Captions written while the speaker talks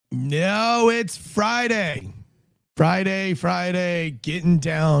No, it's Friday. Friday, getting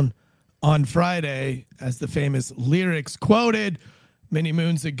down on Friday, as the famous lyrics quoted many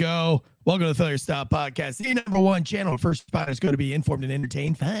moons ago. Welcome to the Failure Stop Podcast, the number one channel. First spot is going to be informed and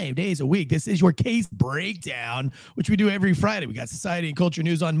entertained 5 days a week. This is your case breakdown, which we do every Friday. We got society and culture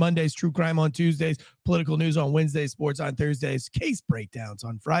news on Mondays, true crime on Tuesdays, political news on Wednesdays, sports on Thursdays, case breakdowns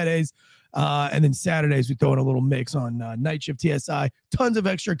on Fridays. And then Saturdays, we throw in a little mix on Night Shift TSI. Tons of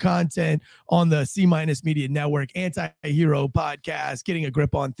extra content on the C- Media Network, Anti-Hero Podcast, Getting a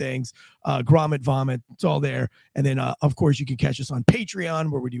Grip on Things, Grommet Vomit. It's all there. And then, of course, you can catch us on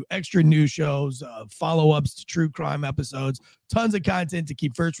Patreon, where we do extra news shows, follow-ups to true crime episodes, tons of content to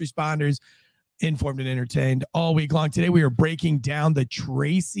keep first responders informed and entertained all week long. Today, we are breaking down the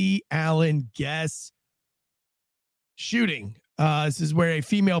Tracy Allen Guess shooting. This is where a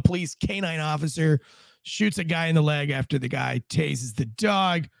female police canine officer shoots a guy in the leg after the guy tases the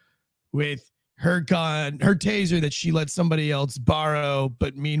dog with her gun, her taser that she let somebody else borrow,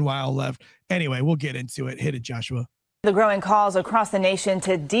 but meanwhile left. Anyway, we'll get into it. Hit it, Joshua. The growing calls across the nation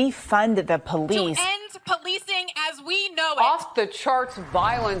to defund the police. To end policing as we know it. Off the charts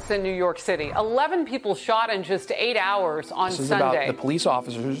violence in New York City. 11 people shot in just 8 hours on Sunday. This is about the police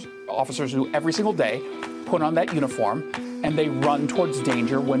officers who every single day put on that uniform and they run towards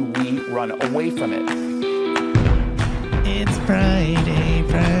danger when we run away from it. It's Friday.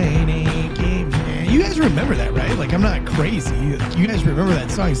 You guys remember that, right? Like, I'm not crazy. You guys remember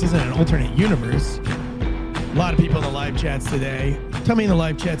that song. This isn't an alternate universe. A lot of people in the live chats today. Tell me in the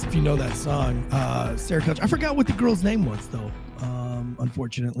live chats if you know that song. Sarah Couch. I forgot what the girl's name was, though.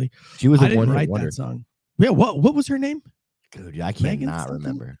 Unfortunately, she was. I didn't write that song. Yeah, what was her name? Dude, I cannot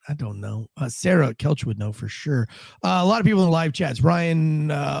remember. I don't know. Sarah Kelch would know for sure. A lot of people in the live chats. Ryan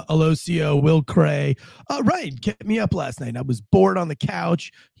Alosio, Will Cray. Ryan kept me up last night. I was bored on the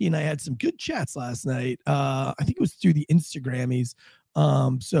couch. He and I had some good chats last night. I think it was through the Instagrammies.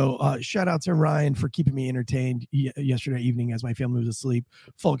 So shout out to Ryan for keeping me entertained yesterday evening as my family was asleep.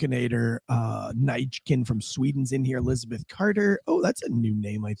 Falconator, Nightkin from Sweden's in here. Elizabeth Carter. Oh, that's a new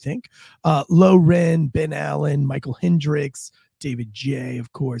name, I think. Loren, Ben Allen, Michael Hendricks, David J,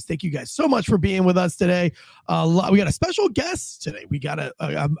 of course. Thank you guys so much for being with us today. We got a special guest today. We got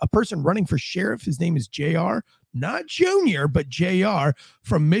a person running for sheriff. His name is JR. Not Junior, but JR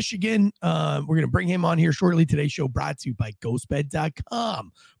from Michigan. We're going to bring him on here shortly. Today's show brought to you by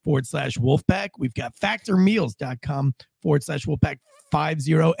ghostbed.com/Wolfpack. We've got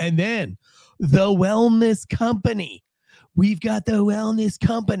factormeals.com/Wolfpack50. And then the Wellness Company. We've got the Wellness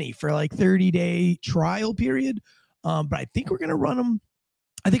Company for like 30-day trial period. But I think we're going to run them.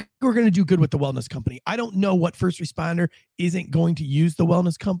 I think we're going to do good with the Wellness Company. I don't know what first responder isn't going to use the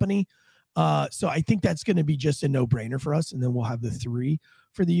Wellness Company. So I think that's going to be just a no-brainer for us. And then we'll have the 3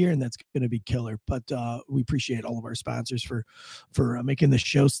 for the year, and that's going to be killer. But we appreciate all of our sponsors for making the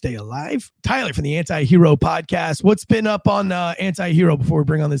show stay alive. Tyler from the Anti-Hero Podcast. What's been up on Anti-Hero before we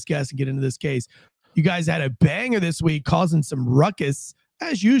bring on this guest and get into this case? You guys had a banger this week, causing some ruckus,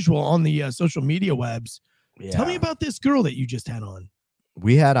 as usual, on the social media webs. Yeah. Tell me about this girl that you just had on.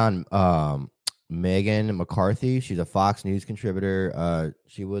 We had on Megan McCarthy. She's a Fox News contributor.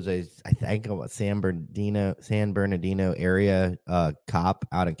 She was I think a San Bernardino area cop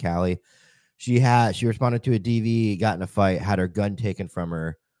out in Cali. She responded to a DV, got in a fight, had her gun taken from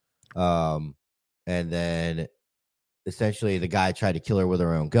her, and then essentially the guy tried to kill her with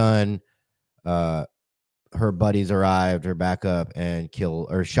her own gun. Her buddies arrived, her backup, and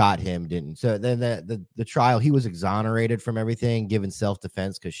shot him. Didn't. So then the trial, he was exonerated from everything, given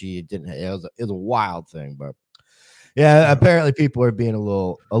self-defense because she didn't. It was a wild thing, but yeah, apparently people are being a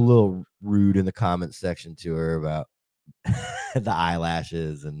little rude in the comment section to her about the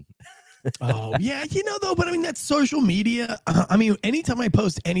eyelashes and. Oh yeah, though, but I mean that's social media. I mean, anytime I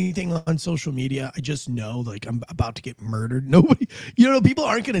post anything on social media, I just know like I'm about to get murdered. Nobody, people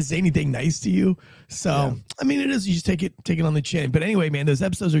aren't going to say anything nice to you. So yeah. I mean, it is, you just take it on the chin. But anyway, man, those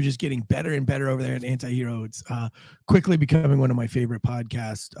episodes are just getting better and better over there at Anti-Hero. It's quickly becoming one of my favorite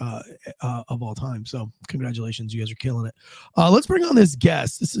podcasts of all time. So congratulations, you guys are killing it. Let's bring on this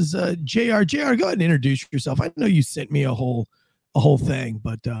guest. This is JR. JR, go ahead and introduce yourself. I know you sent me a whole thing,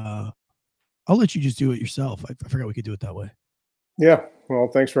 but I'll let you just do it yourself. I forgot we could do it that way. Yeah. Well,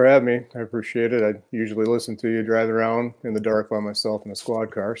 thanks for having me. I appreciate it. I usually listen to you drive around in the dark by myself in a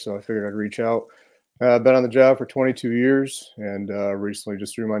squad car, so I figured I'd reach out. I've been on the job for 22 years and recently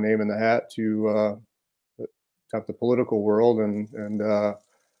just threw my name in the hat to tempt the political world and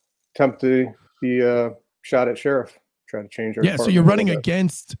attempt to be shot at sheriff, try to change our so you're running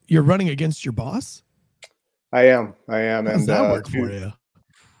against your boss? I am. How does that work for you?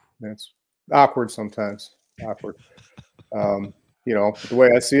 it's awkward sometimes. Awkward. The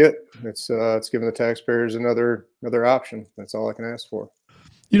way I see it, it's giving the taxpayers another option. That's all I can ask for.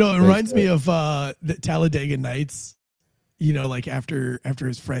 It reminds me of the Talladega Nights. Like after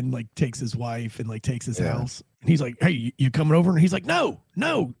his friend like takes his wife and like takes his house, and he's like, "Hey, you coming over?" And he's like, "No,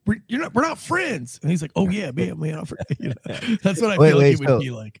 we're not friends." And he's like, "Oh yeah, man, that's what I feel like it would be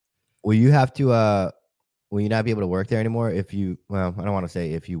like. Will you have to? Will you not be able to work there anymore if you? Well, I don't want to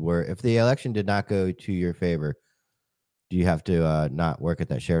say if the election did not go to your favor, do you have to not work at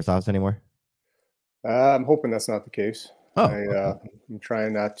that sheriff's office anymore? I'm hoping that's not the case. Oh, I'm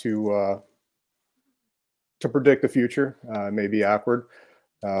trying not to predict the future. It may be awkward.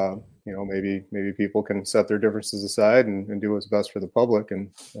 Maybe people can set their differences aside and do what's best for the public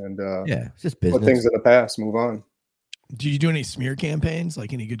and it's just business. Put things in the past, move on. Do you do any smear campaigns,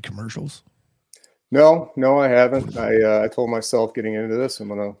 like any good commercials? No, I haven't. I told myself getting into this, I'm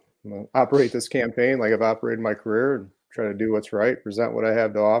gonna operate this campaign like I've operated my career and try to do what's right, present what I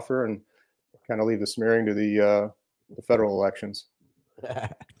have to offer, and kind of leave the smearing to the federal elections.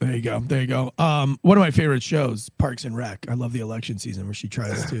 There you go. One of my favorite shows, Parks and Rec. I love the election season where she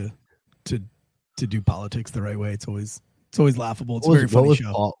tries to do politics the right way. It's always laughable. It's a very funny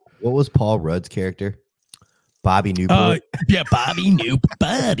show. What was Paul Rudd's character? Bobby Newport. Yeah, Bobby Newport.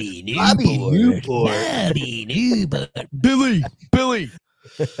 Billy.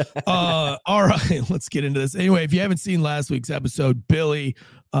 All right, let's get into this. Anyway, if you haven't seen last week's episode, Billy,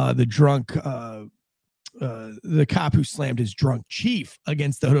 the drunk the cop who slammed his drunk chief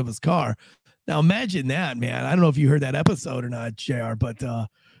against the hood of his car. Now imagine that, man. I don't know if you heard that episode or not, JR, but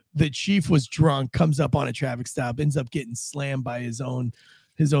the chief was drunk, comes up on a traffic stop, ends up getting slammed by his own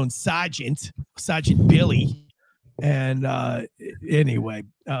Sergeant Billy. And anyway,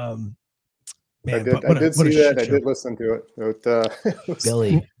 man, I did see that. I did listen to it.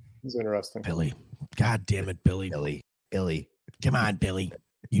 Billy. It was interesting. Billy. God damn it, Billy. Billy. Come on, Billy.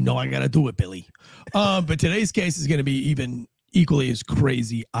 You know I got to do it, Billy. But today's case is going to be even equally as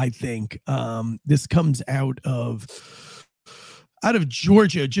crazy, I think. This comes out of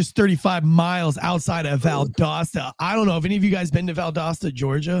Georgia, just 35 miles outside of Valdosta. I don't know if any of you guys been to Valdosta,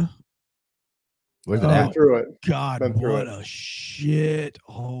 Georgia. Where's it at? Through it. God, what a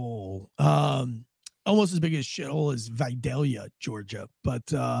shithole. Almost as big a shithole as Vidalia, Georgia.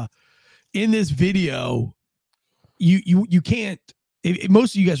 But in this video, you can't.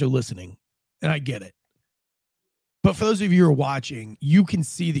 Most of you guys are listening, and I get it. But for those of you who are watching, you can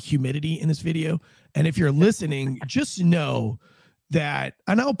see the humidity in this video. And if you're listening, just know that,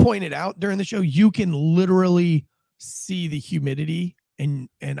 and I'll point it out during the show, you can literally see the humidity. And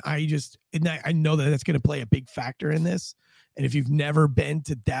I know that that's going to play a big factor in this. And if you've never been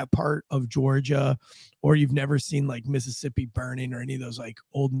to that part of Georgia, or you've never seen like Mississippi Burning or any of those like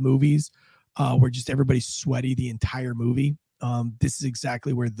old movies where just everybody's sweaty the entire movie, this is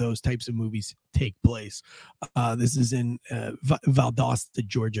exactly where those types of movies take place. This is in Valdosta,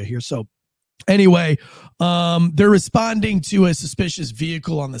 Georgia here. So anyway, they're responding to a suspicious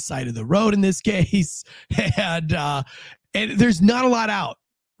vehicle on the side of the road in this case. And there's not a lot out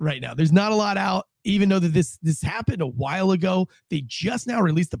right now. There's not a lot out, even though that this happened a while ago. They just now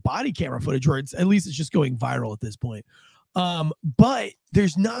released the body camera footage, or at least it's just going viral at this point. But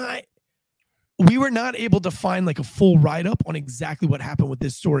we were not able to find like a full write-up on exactly what happened with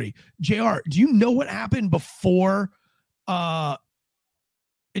this story. JR, do you know what happened before? Do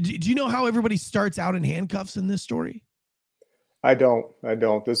you know how everybody starts out in handcuffs in this story? I don't.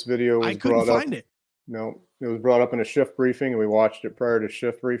 This video was I couldn't find it. No, it was brought up in a shift briefing, and we watched it prior to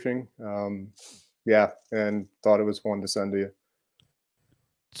shift briefing. And thought it was one to send to you.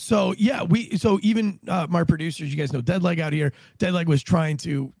 So yeah, even my producers, you guys know Deadleg out here. Deadleg was trying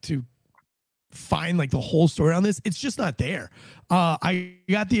to find like the whole story on this. It's just not there. I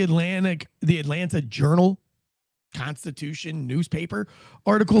got the Atlanta Journal Constitution newspaper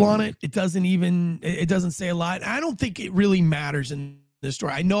article on it. It doesn't say a lot. I don't think it really matters in this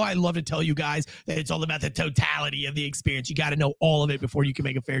story. I know I love to tell you guys that it's all about the totality of the experience. You got to know all of it before you can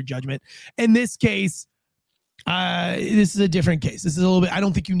make a fair judgment. In this case, this is a different case. This is a little bit, I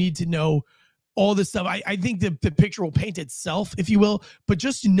don't think you need to know all this stuff. I think the picture will paint itself, if you will, but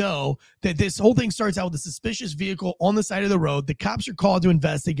just know that this whole thing starts out with a suspicious vehicle on the side of the road. The cops are called to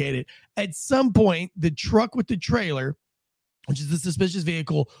investigate it. At some point, the truck with the trailer, which is the suspicious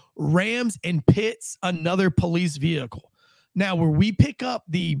vehicle, rams and pits another police vehicle. Now, where we pick up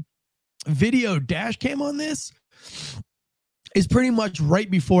the video dash cam on this is pretty much right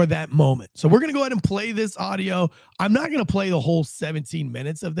before that moment. So we're going to go ahead and play this audio. I'm not going to play the whole 17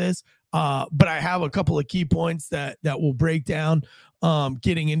 minutes of this, but I have a couple of key points that will break down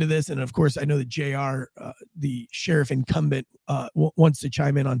getting into this. And of course, I know that JR, the sheriff incumbent, wants to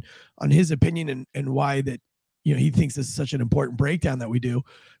chime in on his opinion and why that, he thinks this is such an important breakdown that we do.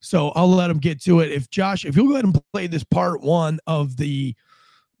 So I'll let him get to it. If Josh, if you'll go ahead and play this part one of the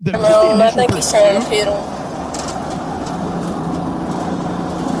I think he's trying to hit him.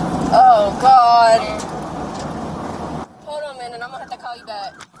 Oh, God. Hold on a minute. I'm going to have to call you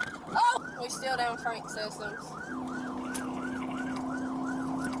back. Oh, we still down Frank Systems.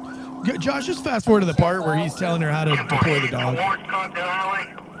 Josh, just fast forward to the part where he's telling her how to deploy the dog.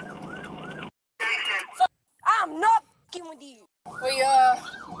 I'm not fucking with you.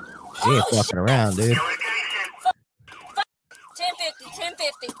 She ain't fucking around, dude.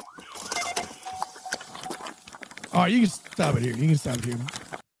 1050. All right, you can stop it here.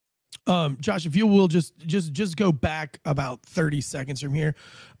 Josh, if you will just go back about 30 seconds from here.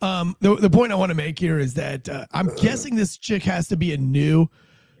 The point I want to make here is that I'm guessing this chick has to be a new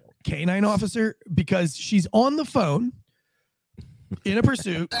canine officer because she's on the phone in a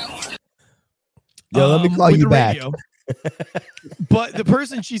pursuit. Yo, let me call you back. But the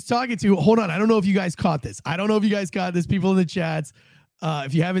person she's talking to, hold on, I don't know if you guys caught this. People in the chats.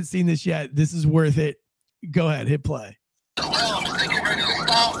 If you haven't seen this yet, this is worth it. Go ahead, hit play. Stay in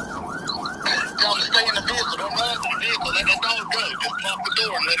the vehicle. Don't run to the vehicle. Let that dog go. Just lock the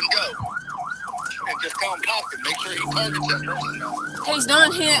door and let him go. And just come talk and make sure he targets that person. He's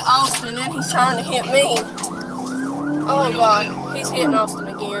done hit Austin and he's trying to hit me. Oh, God. He's hitting Austin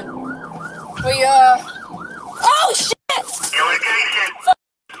again. Oh, shit!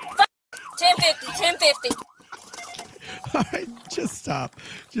 1050. All right, just stop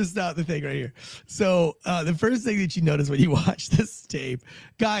the thing right here. So the first thing that you notice when you watch this tape,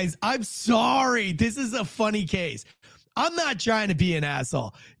 guys, I'm sorry. This is a funny case. I'm not trying to be an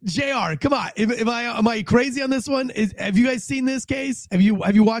asshole. JR, come on. Am I crazy on this one? Have you guys seen this case? Have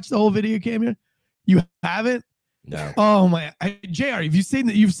you watched the whole video camera? You haven't? No. Oh my, JR, have you seen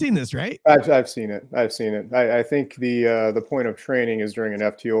that? You've seen this, right? I've seen it. I think the point of training is during an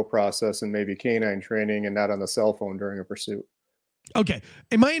FTO process and maybe canine training and not on the cell phone during a pursuit. Okay.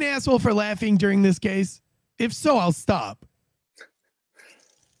 Am I an asshole for laughing during this case? If so, I'll stop.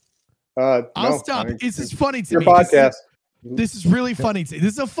 I'll stop. This is funny to me. Your podcast. This is really funny to me.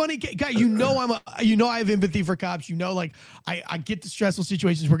 This is a funny guy. I have empathy for cops. I get the stressful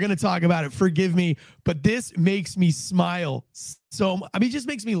situations. We're going to talk about it. Forgive me, but this makes me smile. It just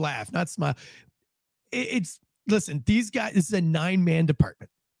makes me laugh, not smile. Listen, these guys, this is a 9-man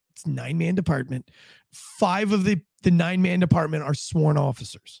department. It's a 9-man department. 5 of the 9-man department are sworn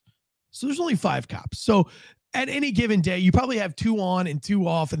officers. So there's only 5 cops. So at any given day, you probably have 2 on and 2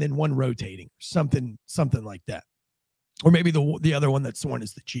 off and then 1 rotating, something like that. Or maybe the other one that's sworn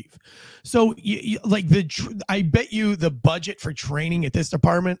is the chief. So I bet you the budget for training at this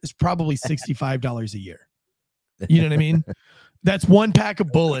department is probably $65 a year. You know what I mean? That's 1 pack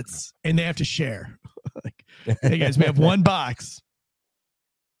of bullets and they have to share. Hey guys, we have 1 box.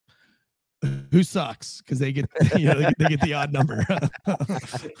 Who sucks? Because they get they get the odd number.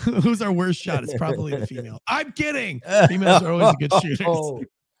 Who's our worst shot? It's probably the female. I'm kidding. Females are always good shooters.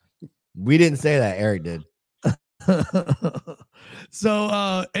 We didn't say that. Eric did.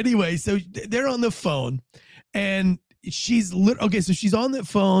 So anyway, so they're on the phone and she's so she's on the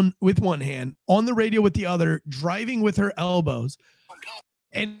phone with one hand, on the radio with the other, driving with her elbows.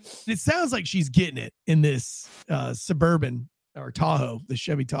 And it sounds like she's getting it in this Suburban or Tahoe, the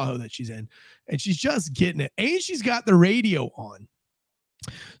Chevy Tahoe that she's in. And she's just getting it. And she's got the radio on.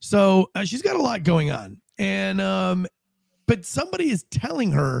 So she's got a lot going on. And but somebody is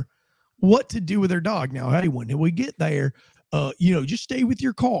telling her what to do with her dog. Now, hey, when we get there, just stay with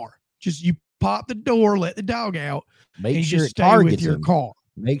your car. Just you pop the door, let the dog out. Make sure just it targets with your him. car.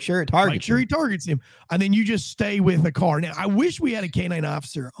 Make sure it targets. Make sure he targets him, and then you just stay with the car. Now, I wish we had a canine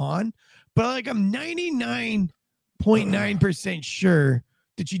officer on, but I'm 99.9% sure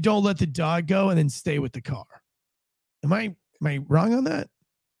that you don't let the dog go and then stay with the car. Am I wrong on that?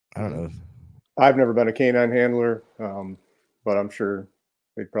 I don't know. I've never been a canine handler, but I'm sure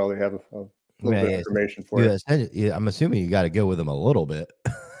they'd probably have a little bit of information for it. Yeah, I'm assuming you got to go with them a little bit.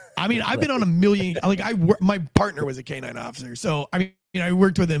 I mean, I've been on a million. My partner was a canine officer, so I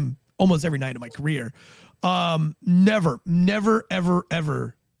worked with him almost every night of my career. Never,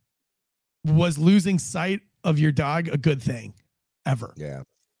 ever was losing sight of your dog a good thing, ever. Yeah,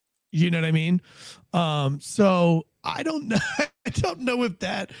 you know what I mean. So I don't know. I don't know if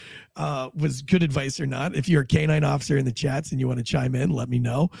that was good advice or not. If you're a canine officer in the chats and you want to chime in, let me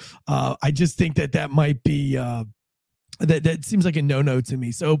know. I just think that might be that seems like a no-no to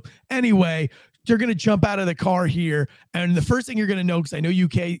me. So anyway, they're going to jump out of the car here. And the first thing you're going to know, because I know you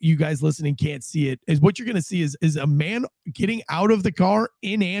guys listening can't see it, is what you're going to see is a man getting out of the car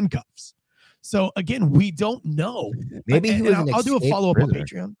in handcuffs. So again, we don't know. Maybe he was I'll do a follow-up on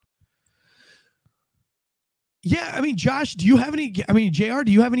Patreon. Yeah, I mean, Josh, do you have any? I mean, JR,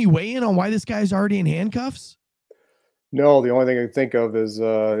 do you have any weigh in on why this guy's already in handcuffs? No, the only thing I can think of is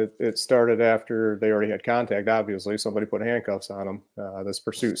it started after they already had contact. Obviously, somebody put handcuffs on him. This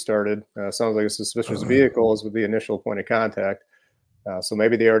pursuit started. Sounds like a suspicious vehicle is with the initial point of contact. So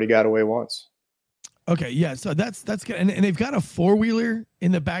maybe they already got away once. Okay, yeah. So that's good, and they've got a 4-wheeler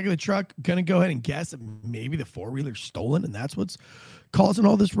in the back of the truck. Gonna go ahead and guess that maybe the 4-wheeler's stolen, and that's what's causing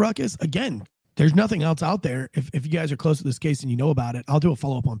all this ruckus. Again, there's nothing else out there. If you guys are close to this case and you know about it, I'll do a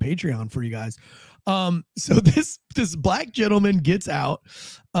follow-up on Patreon for you guys. So this black gentleman gets out.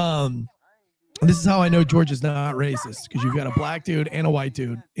 This is how I know George is not racist, because you've got a black dude and a white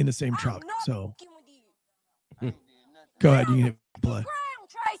dude in the same truck. So go ahead, you can hit play.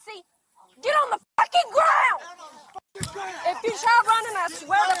 Tracy, get on the fucking ground. If you try running, I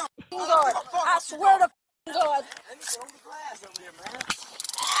swear to God. I swear to God.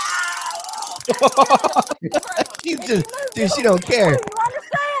 You just, dude, she don't care. You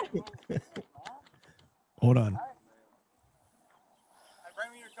understand? Hold on.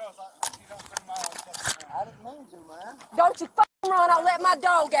 Don't you fucking run, I'll let my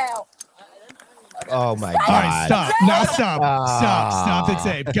dog out. Oh my God. All right, stop. Now stop the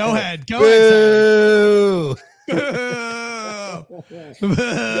tape. Go ahead. Boo!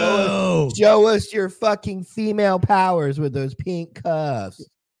 Boo. Show us your fucking female powers with those pink cuffs.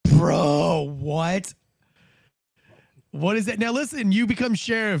 Bro, what? What is that? Now listen, you become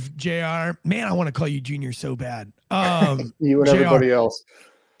sheriff, JR. Man, I want to call you Junior so bad. You and JR, everybody else.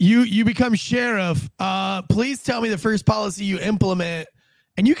 You become sheriff. Please tell me the first policy you implement,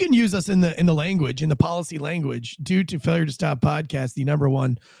 and you can use us in the language, in the policy language. Due to Failure to Stop podcast, the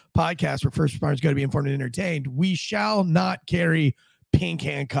 #1 podcast where first responders go to be informed and entertained, we shall not carry pink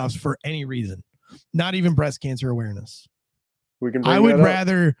handcuffs for any reason, not even breast cancer awareness. We can. I would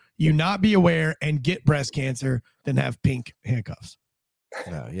rather you not be aware and get breast cancer than have pink handcuffs.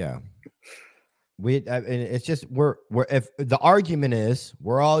 Yeah. It's just we're if the argument is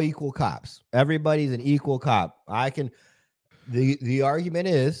we're all equal cops. Everybody's an equal cop. The argument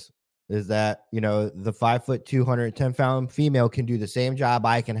is that, you know, the 5 foot 210-pound female can do the same job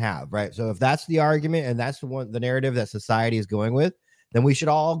I can have, right? So if that's the argument and that's the narrative that society is going with, then we should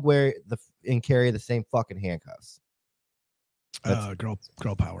all wear and carry the same fucking handcuffs. Girl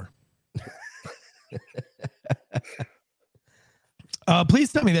power.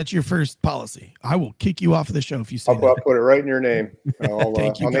 Please tell me that's your first policy. I will kick you off of the show if you say I'll put it right in your name. I'll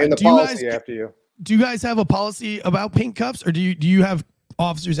name the policy after you. Do you guys have a policy about pink cuffs, or do you have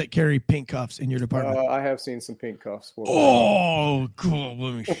officers that carry pink cuffs in your department? I have seen some pink cuffs. Oh, cool.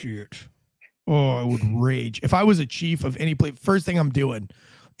 Let me see it. Oh, I would rage. If I was a chief of any place, first thing I'm doing,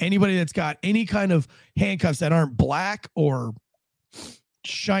 anybody that's got any kind of handcuffs that aren't black or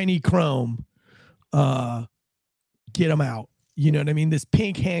shiny chrome, get them out. You know what I mean? This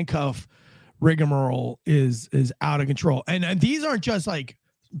pink handcuff rigmarole is out of control. And these aren't just like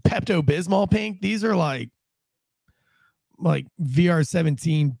Pepto-Bismol pink. These are like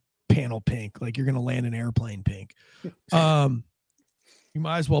VR17 panel pink. Like you're going to land an airplane pink. You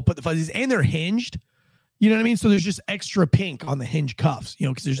might as well put the fuzzies, and they're hinged. You know what I mean? So there's just extra pink on the hinge cuffs, you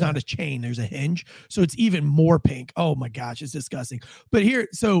know, because there's not a chain, there's a hinge. So it's even more pink. Oh my gosh, it's disgusting. But here,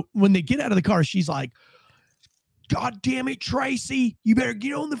 so when they get out of the car, she's like, God damn it, Tracy, you better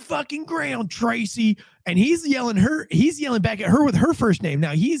get on the fucking ground, Tracy. And he's yelling back at her with her first name.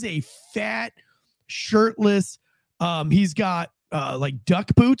 Now he's a fat, shirtless, he's got like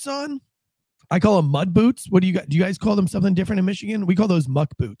duck boots on. I call them mud boots. What do you got? Do you guys call them something different in Michigan? We call those muck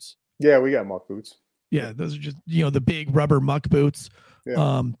boots. Yeah, we got muck boots. Yeah, those are just, you know, the big rubber muck boots.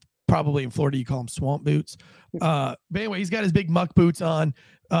 Yeah. Probably in Florida, you call them swamp boots. But anyway, he's got his big muck boots on.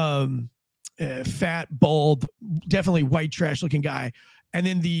 Fat, bald, definitely white trash looking guy. And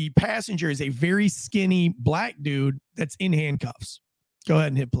then the passenger is a very skinny black dude that's in handcuffs. Go ahead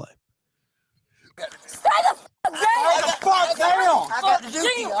and hit play. Stay the fuck down! I got the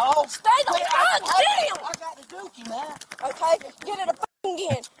dookie, y'all. Stay the fuck down! I got the dookie, man. Okay, get it a fucking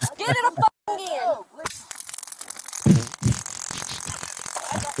again. Get it a fucking again.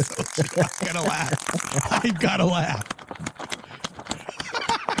 I gotta laugh.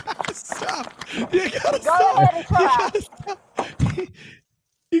 Stop. You gotta Go stop. ahead and cry.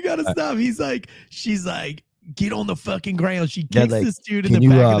 You gotta stop. She's like, get on the fucking ground. She kicks like, this dude in the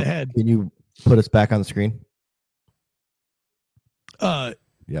back of the head. Can you put us back on the screen? Yeah,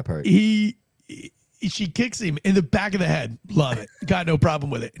 perfect. she kicks him in the back of the head. Love it. Got no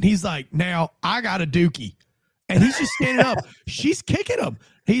problem with it. And he's like, now I got a dookie. And he's just standing up. She's kicking him.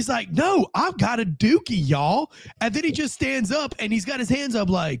 He's like, no, I've got a dookie, y'all. And then he just stands up and he's got his hands up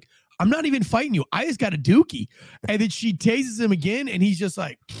like, I'm not even fighting you. I just got a dookie. And then she tases him again. And he's just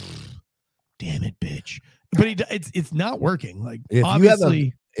like, damn it, bitch. But it's not working. Like,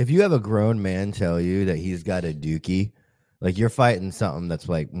 obviously. If you have a grown man tell you that he's got a dookie, like you're fighting something that's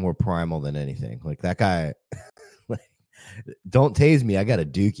like more primal than anything. Like that guy, like, don't tase me. I got a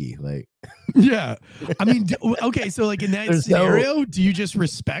dookie. Like, yeah. I mean, okay. So like in that scenario, do you just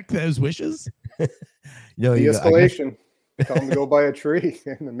respect those wishes? No, de-escalation. Tell him to go buy a tree,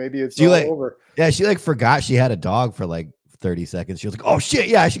 and then maybe it's all over. Yeah, she like forgot she had a dog for like 30 seconds. She was like, "Oh shit,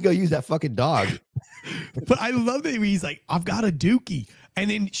 yeah, I should go use that fucking dog." But I love that he's like, "I've got a dookie," and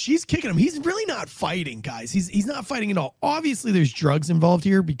then she's kicking him. He's really not fighting, guys. He's not fighting at all. Obviously, there's drugs involved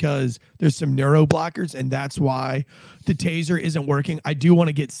here because there's some neuro blockers, and that's why the taser isn't working. I do want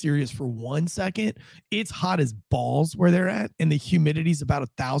to get serious for 1 second. It's hot as balls where they're at, and the humidity is about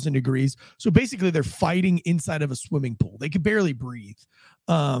 1,000 degrees. So basically, they're fighting inside of a swimming pool. They can barely breathe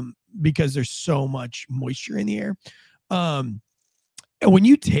because there's so much moisture in the air. And when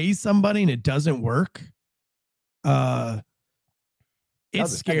you tase somebody and it doesn't work,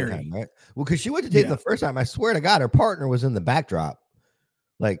 it's scary. Time, right? Well, because she went to tase the first time. I swear to God, her partner was in the backdrop.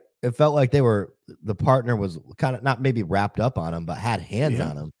 Like it felt like the partner was kind of not maybe wrapped up on him, but had hands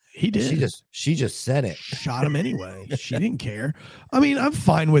on him. He did. She just said it. Shot him anyway. She didn't care. I mean, I'm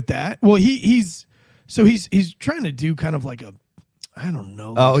fine with that. Well, he's trying to do kind of like a, I don't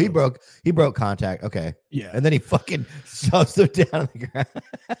know. Oh, he broke contact. Okay. Yeah. And then he fucking shoves him down on the ground.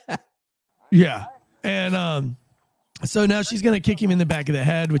 Yeah. And so now she's gonna kick him in the back of the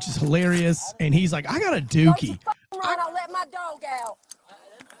head, which is hilarious. And he's like, I got a dookie. I'll let my dog out.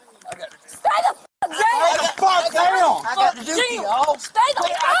 Stay the fuck down. I got the dookie, y'all. Stay the fuck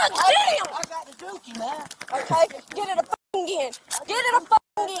down. I got the dookie, man. Okay, get it a fucking again. Get it a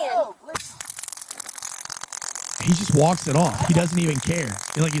fucking again. He just walks it off. He doesn't even care.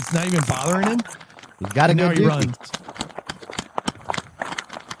 Like it's not even bothering him. He's got to go. He runs.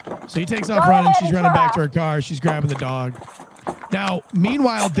 So he takes off running. She's running back to her car. She's grabbing the dog. Now,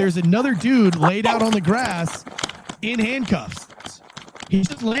 meanwhile, there's another dude laid out on the grass in handcuffs. He's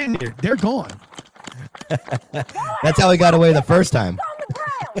just laying there. They're gone. That's how he got away the first time.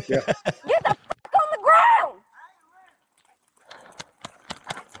 Get the fuck on the ground.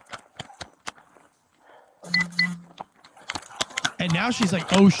 And now she's like,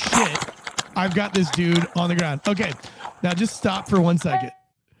 oh shit, I've got this dude on the ground. Okay, now just stop for 1 second.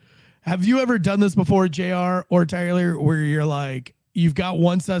 Have you ever done this before, JR or Tyler, where you're like, you've got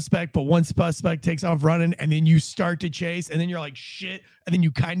one suspect, but one suspect takes off running, and then you start to chase, and then you're like, shit, and then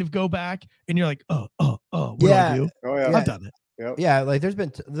you kind of go back, and you're like, what do I do? Oh, yeah. I've done it. Yep. Yeah, like there's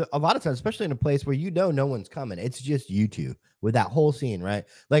been a lot of times, especially in a place where no one's coming. It's just you two with that whole scene, right?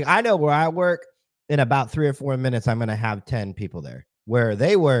 Like I know where I work, in about 3 or 4 minutes, I'm going to have 10 people there. Where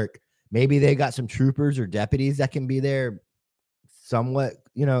they work, maybe they got some troopers or deputies that can be there somewhat,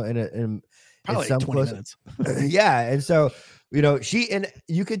 in Probably some 20 minutes. Yeah. And so,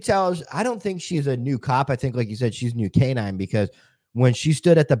 you could tell, I don't think she's a new cop. I think, like you said, she's new canine, because when she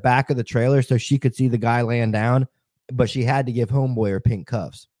stood at the back of the trailer so she could see the guy laying down, but she had to give homeboy her pink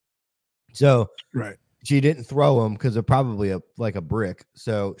cuffs. So right. She didn't throw him because they're probably a brick.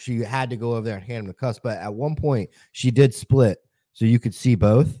 So she had to go over there and hand him the cuffs. But at one point she did split so you could see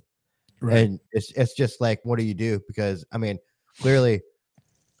both. Right. And it's just like, what do you do? Because I mean, clearly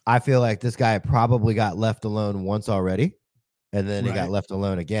I feel like this guy probably got left alone once already. And then he got left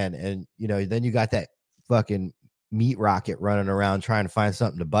alone again. And then you got that fucking meat rocket running around trying to find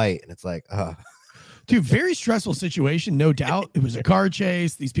something to bite. And it's like, dude, very stressful situation, no doubt. It was a car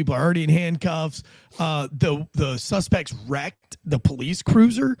chase. These people are already in handcuffs. The suspects wrecked the police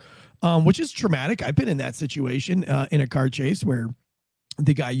cruiser, which is traumatic. I've been in that situation in a car chase where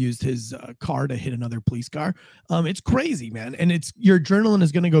the guy used his car to hit another police car. It's crazy, man. And your adrenaline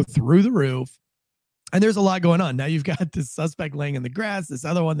is going to go through the roof. And there's a lot going on. Now you've got this suspect laying in the grass, this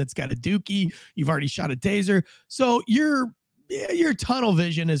other one that's got a dookie. You've already shot a taser. So your tunnel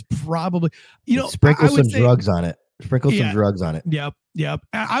vision is probably, sprinkle some drugs on it. Sprinkle some drugs on it. Yep.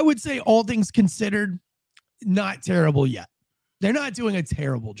 I would say all things considered, not terrible yet. They're not doing a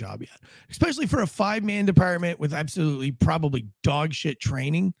terrible job yet, especially for a 5-man department with absolutely probably dog shit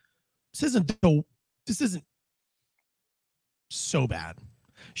training. This isn't so bad.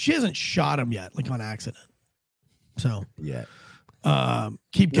 She hasn't shot him yet, like on accident. So yeah,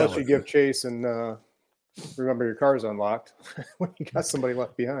 keep going. Unless you give chase and remember your car's unlocked when you got somebody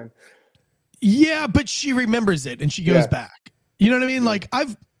left behind. Yeah, but she remembers it and she goes back. You know what I mean? Like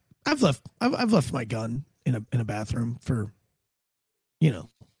I've left my gun in a bathroom for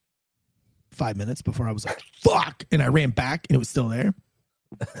 5 minutes before I was like, fuck, and I ran back and it was still there.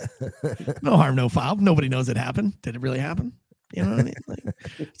 No harm, no foul. Nobody knows it happened. Did it really happen? You know what I mean? Like,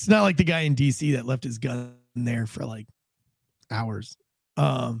 it's not like the guy in DC that left his gun there for like hours.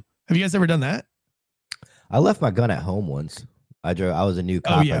 Have you guys ever done that? I left my gun at home once. I was a new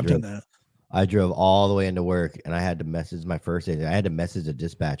cop. Oh yeah, I've done that. I drove all the way into work and I had to message my first agent. I had to message the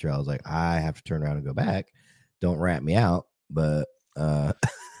dispatcher. I was like, I have to turn around and go back. Don't rat me out, but I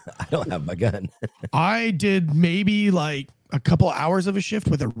don't have my gun. I did maybe like a couple hours of a shift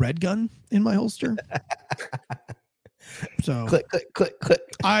with a red gun in my holster. So click, click, click, click.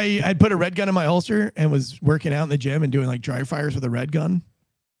 I had put a red gun in my holster and was working out in the gym and doing like dry fires with a red gun.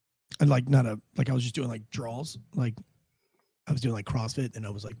 And like I was just doing like draws, like I was doing like CrossFit and I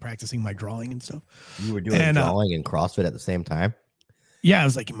was like practicing my drawing and stuff. You were doing drawing and CrossFit at the same time? Yeah, I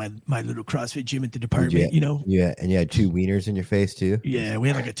was like in my little CrossFit gym at the department, Yeah, and you had 2 wieners in your face too? Yeah, we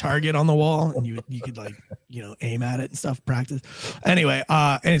had like a target on the wall and you could like, aim at it and stuff, practice. Anyway,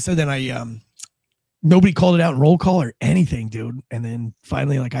 and so then I nobody called it out in roll call or anything, dude. And then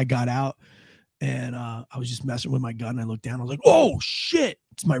finally like I got out and I was just messing with my gun. I looked down, I was like, oh shit,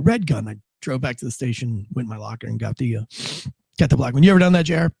 it's my red gun. I drove back to the station, went in my locker and got the black one. You ever done that,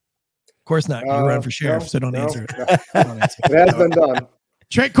 JR? Of course not. You run for sheriff, so don't answer it. Don't answer it. It has been done.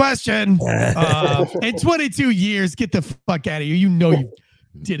 Trick question. In 22 years, get the fuck out of here. You know you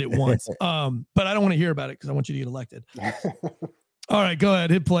did it once. But I don't want to hear about it because I want you to get elected. All right, go ahead.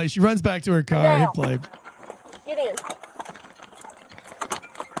 Hit play. She runs back to her car. Hit play. Get in.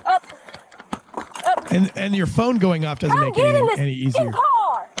 Up. And your phone going off doesn't make it any easier.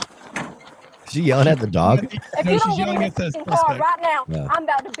 Is she yelling at the dog? If you don't get in this car right now, no. I'm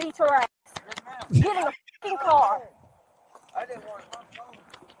about to beat your ass. Get in the fucking car. I didn't want my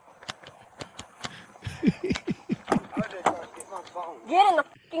phone. Get in the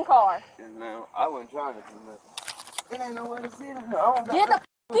fucking car. No, I wasn't trying to do nothing. It ain't nowhere to sit. Get the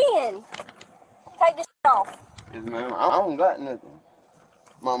in. Take this off. Yes, ma'am. I don't got nothing.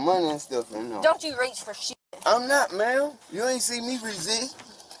 My money and stuff in there. Don't you reach for shit. I'm not, ma'am. You ain't see me resist.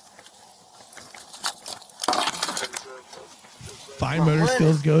 Fine motor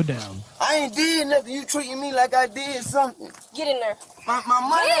skills go down. I ain't did nothing. You treating me like I did something. Get in there. My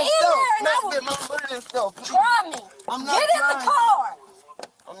money and stuff. Get my money and stuff. Try me. I'm not Get in the car.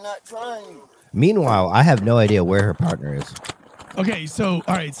 I'm not trying. Meanwhile, I have no idea where her partner is. Okay, so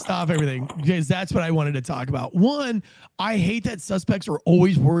all right, stop everything because that's what I wanted to talk about. One, I hate that suspects are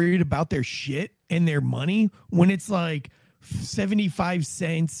always worried about their shit and their money when it's like 75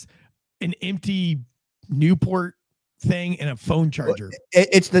 cents, an empty Newport thing, and a phone charger.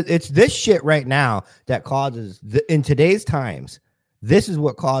 It's this shit right now that causes in today's times. This is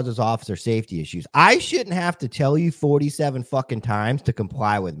what causes officer safety issues. I shouldn't have to tell you 47 fucking times to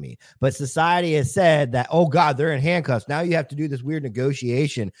comply with me. But society has said that, oh God, they're in handcuffs. Now you have to do this weird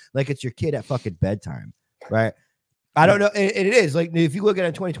negotiation like it's your kid at fucking bedtime. Right. I don't know. And it is like, if you look at it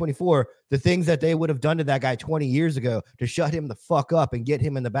in 2024, the things that they would have done to that guy 20 years ago to shut him the fuck up and get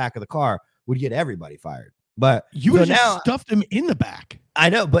him in the back of the car would get everybody fired. But you would have stuffed him in the back. I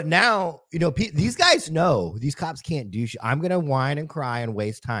know, but now, these guys know these cops can't do shit. I'm going to whine and cry and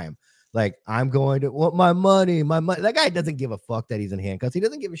waste time. Like, I'm going to want my money. That guy doesn't give a fuck that he's in handcuffs. He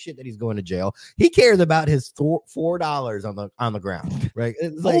doesn't give a shit that he's going to jail. He cares about his $4 on the ground. Right?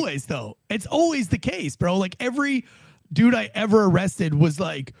 It's like, always, though. It's always the case, bro. Like, every dude I ever arrested was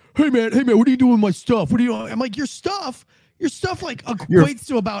like, hey, man, what are you doing with my stuff? What are you doing? I'm like, your stuff like equates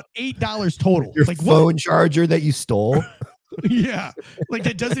to about $8 total. Your like phone charger that you stole. Yeah, like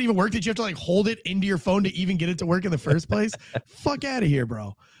that doesn't even work. Did you have to like hold it into your phone to even get it to work in the first place? Fuck out of here,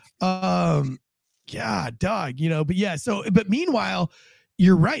 bro. Yeah, dog. But yeah. So, but meanwhile,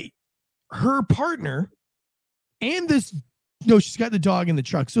 you're right. Her partner and this. No, she's got the dog in the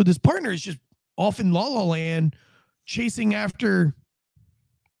truck. So this partner is just off in La La Land, chasing after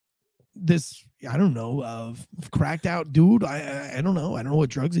this. I don't know, cracked out dude. I don't know. I don't know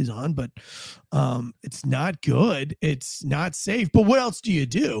what drugs he's on, but it's not good. It's not safe. But what else do you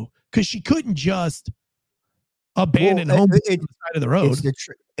do? Because she couldn't just abandon home on the side of the road.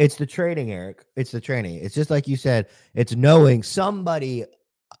 It's the training, Eric. It's the training. It's just like you said. It's knowing somebody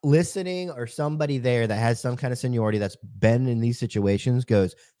listening or somebody there that has some kind of seniority that's been in these situations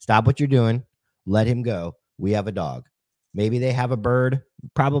goes, stop what you're doing. Let him go. We have a dog. Maybe they have a bird.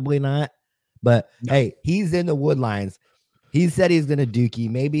 Probably not. But hey, he's in the woodlines. He said he's going to dookie.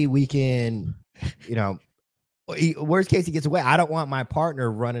 Maybe we can, worst case he gets away. I don't want my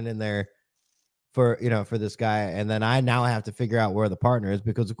partner running in there for this guy, and then I now have to figure out where the partner is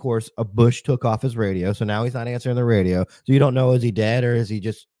because of course a bush took off his radio, so now he's not answering the radio. So you don't know, is he dead or is he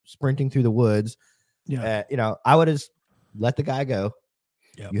just sprinting through the woods? Yeah. I would just let the guy go.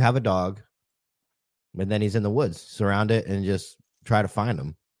 Yep. You have a dog, and then he's in the woods, surround it, and just try to find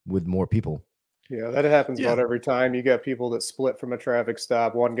him with more people. Yeah, that happens about every time. You got people that split from a traffic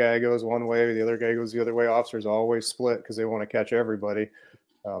stop. One guy goes one way, the other guy goes the other way. Officers always split because they want to catch everybody.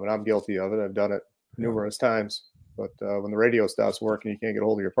 And I'm guilty of it. I've done it numerous times. But when the radio stops working, you can't get a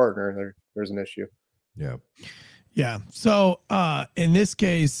hold of your partner, there's an issue. Yeah. Yeah. So in this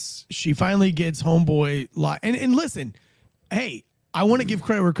case, she finally gets homeboy. And listen, hey, I want to give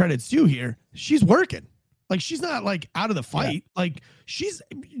credit where credit's due here. She's working. Like, she's not like out of the fight. Yeah. Like, she's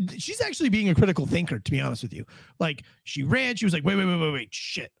actually being a critical thinker, to be honest with you. Like, she ran. She was like, wait.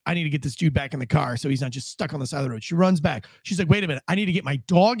 Shit. I need to get this dude back in the car so he's not just stuck on the side of the road. She runs back. She's like, wait a minute. I need to get my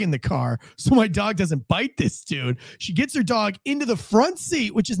dog in the car so my dog doesn't bite this dude. She gets her dog into the front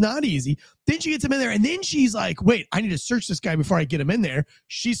seat, which is not easy. Then she gets him in there. And then she's like, wait, I need to search this guy before I get him in there.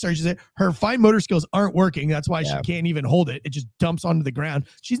 She searches it. Her fine motor skills aren't working. That's why she can't even hold it. It just dumps onto the ground.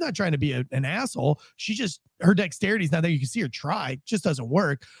 She's not trying to be an asshole. She just, her dexterity is not there. You can see her try. It just doesn't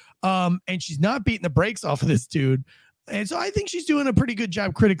work. And she's not beating the brakes off of this dude. And so I think she's doing a pretty good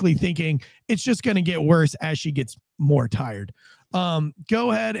job critically thinking it's just going to get worse as she gets more tired.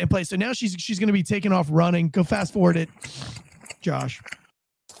 Go ahead and play. So now she's going to be taking off running. Go fast forward it, Josh.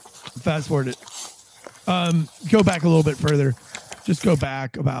 Fast forward it. Go back a little bit further. Just go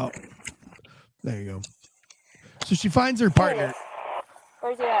back about. There you go. So she finds her partner.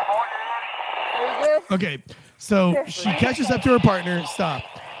 Where's he at? Are you good? Okay. So she catches up to her partner. Stop.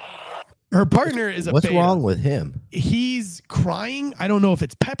 Her partner is a What's beta. wrong with him? He's crying. I don't know if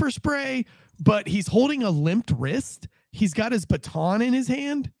it's pepper spray, but he's holding a limped wrist. He's got his baton in his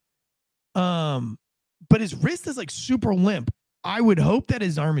hand. But his wrist is like super limp. I would hope that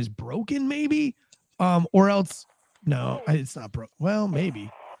his arm is broken, maybe. Or else, no, it's not broken. Well, maybe.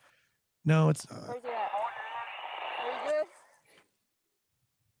 No, it's not. Where's he at? Are you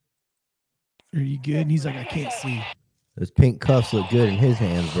good? Are you good? And he's like, I can't see. Those pink cuffs look good in his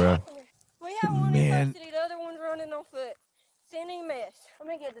hands, bro. We have one Man. in custody. The other one's running on foot. It's any mess. Let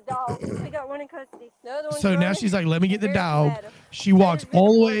me get the dog. We got one in custody. The other one's So now running. she's like, let me get the Very dog. bad. She walks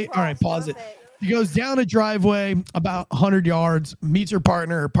all the way. All right, pause it. She goes down a driveway about 100 yards, meets her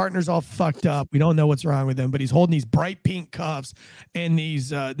partner. Her partner's all fucked up. We don't know what's wrong with him, but he's holding these bright pink cuffs and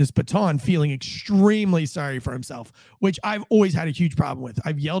this baton, feeling extremely sorry for himself, which I've always had a huge problem with.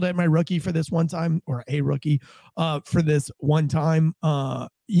 I've yelled at my rookie for this one time, or a rookie for this one time. I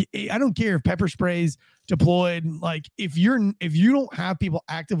don't care if pepper spray's deployed. Like, if you don't have people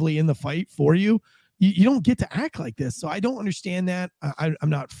actively in the fight for you, you don't get to act like this. So I don't understand that. I'm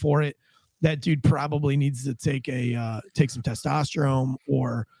not for it. That dude probably needs to take some testosterone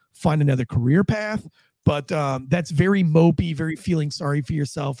or find another career path. But that's very mopey, very feeling sorry for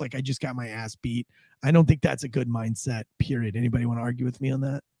yourself. Like, I just got my ass beat. I don't think that's a good mindset, period. Anybody want to argue with me on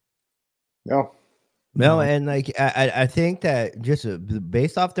that? No, and like I think that just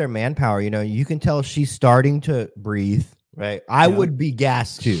based off their manpower, you can tell she's starting to breathe, right? I would be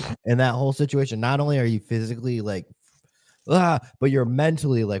gassed too in that whole situation. Not only are you physically like, but you're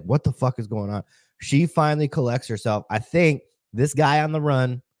mentally like, what the fuck is going on? She finally collects herself. I think this guy on the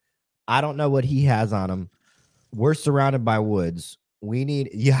run, I don't know what he has on him. We're surrounded by woods.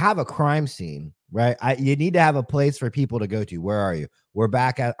 You have a crime scene, right? You need to have a place for people to go to. Where are you? We're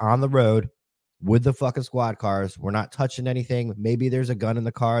back on the road with the fucking squad cars. We're not touching anything. Maybe there's a gun in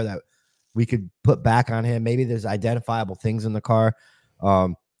the car that we could put back on him. Maybe there's identifiable things in the car.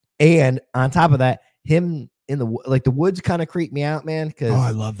 And on top of that, him in the woods kind of creep me out, man. Because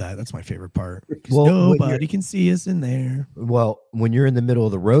I love that. That's my favorite part. Well, nobody can see us in there. Well, when you're in the middle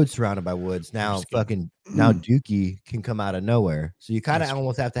of the road surrounded by woods, now Dookie can come out of nowhere. So you kind of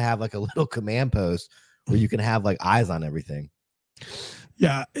almost have to have like a little command post where you can have like eyes on everything.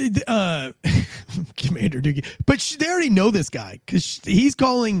 Yeah, Commander Dookie. But they already know this guy because he's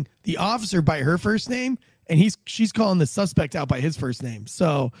calling the officer by her first name, and she's calling the suspect out by his first name.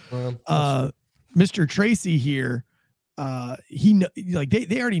 So, Mr. Tracy here,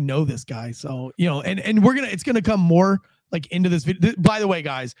 they already know this guy. So, and it's gonna come more like into this video. By the way,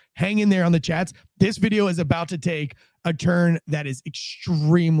 guys, hang in there on the chats. This video is about to take a turn that is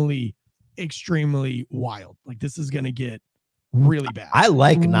extremely, extremely wild. Like, this is gonna get really bad. I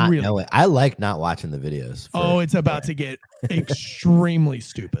like not knowing. I like not watching the videos. It's about to get extremely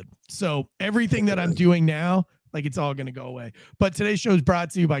stupid. So everything that I'm doing now, Like it's all going to go away. But today's show is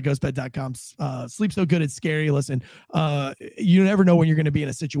brought to you by ghostbed.com. Sleep so good, it's scary. Listen, you never know when you're going to be in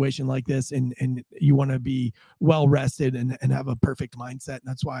a situation like this, and you want to be well rested and have a perfect mindset. And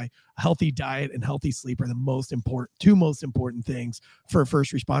that's why a healthy diet and healthy sleep are the two most important things for a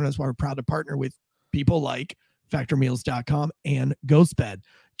first responder. That's why we're proud to partner with people like factormeals.com and GhostBed.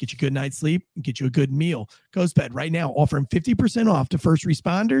 Get you a good night's sleep and get you a good meal. GhostBed right now offering 50% off to first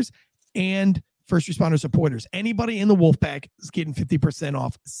responders and first responder supporters. Anybody in the Wolfpack is getting 50%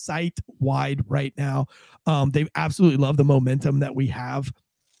 off site-wide right now. They absolutely love the momentum that we have.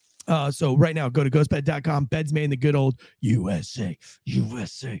 So right now, go to ghostbed.com. Beds made in the good old USA. You got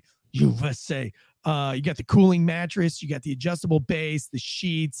the cooling mattress. You got the adjustable base, the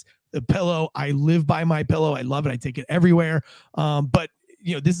sheets, the pillow. I live by my pillow. I love it. I take it everywhere. But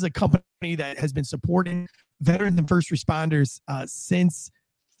this is a company that has been supporting veterans and first responders since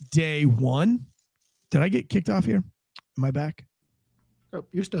day one. Did I get kicked off here? Am I back? Oh,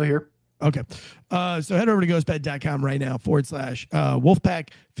 you're still here. Okay. So head over to ghostbed.com right now /Wolfpack,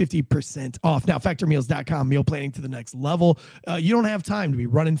 50% off. Now, factormeals.com, meal planning to the next level. You don't have time to be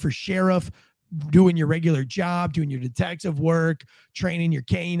running for sheriff, doing your regular job, doing your detective work, training your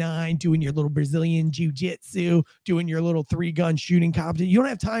canine, doing your little Brazilian jiu-jitsu, doing your little 3-gun shooting competition. You don't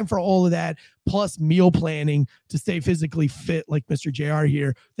have time for all of that, plus meal planning to stay physically fit like Mr. JR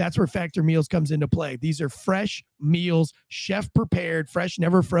here. That's where Factor Meals comes into play. These are fresh meals, chef prepared, fresh,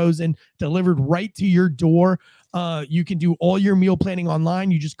 never frozen, delivered right to your door. You can do all your meal planning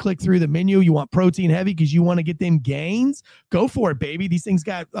online. You just click through the menu. You want protein heavy because you want to get them gains. Go for it, baby. These things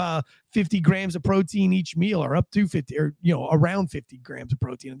got 50 grams of protein each meal, or up to 50, or around 50 grams of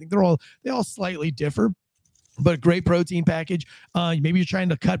protein. I think they all slightly differ, but a great protein package. Maybe you're trying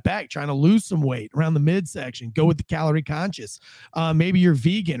to cut back, trying to lose some weight around the midsection. Go with the calorie conscious. Maybe you're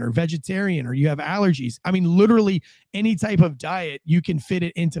vegan or vegetarian, or you have allergies. I mean, literally any type of diet, you can fit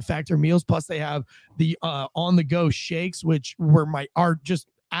it into Factor Meals. Plus, they have the on-the-go shakes, which are just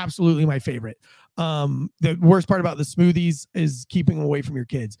absolutely my favorite. The worst part about the smoothies is keeping them away from your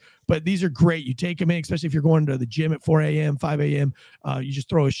kids, but these are great. You take them in, especially if you're going to the gym at 4 a.m., 5 a.m. You just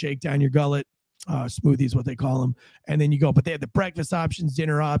throw a shake down your gullet. Smoothies, what they call them, and then you go. But they have the breakfast options,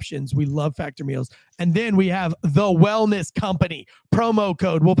 dinner options. We love Factor Meals. And then we have the Wellness Company, promo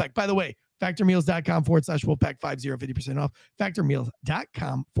code Wolfpack. By the way, factormeals.com /Wolfpack 50% off.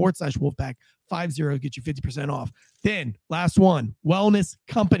 Factormeals.com /Wolfpack 50 get you 50% off. Then last one, Wellness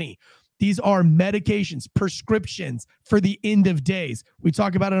Company. These are medications, prescriptions for the end of days. We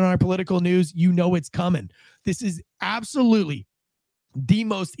talk about it on our political news. You know it's coming. This is absolutely the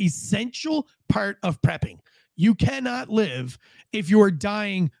most essential part of prepping. You cannot live if you're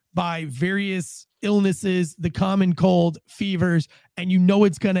dying by various illnesses, the common cold, fevers, and you know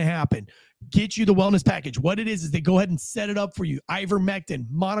it's going to happen. Get you the wellness package. What it is they go ahead and set it up for you. Ivermectin,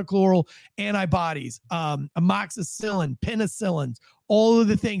 monoclonal antibodies, amoxicillin, penicillins, all of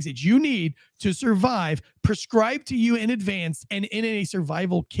the things that you need to survive, prescribed to you in advance and in a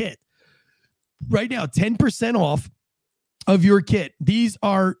survival kit. Right now, 10% off of your kit. These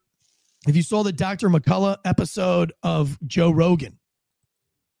are, if you saw the Dr. McCullough episode of Joe Rogan,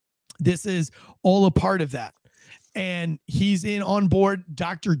 this is all a part of that. And he's on board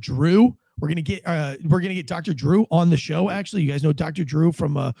Dr. Drew. We're gonna get Dr. Drew on the show. Actually, you guys know Dr. Drew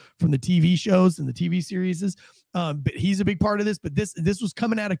from the TV shows and the TV series. But he's a big part of this. But this was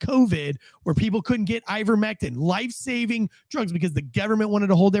coming out of COVID, where people couldn't get ivermectin, life-saving drugs, because the government wanted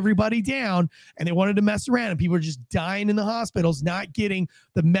to hold everybody down and they wanted to mess around, and people were just dying in the hospitals, not getting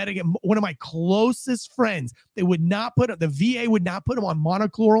the medic. One of my closest friends, the VA would not put him on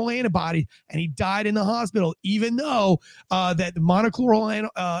monoclonal antibodies, and he died in the hospital, even though that the monoclonal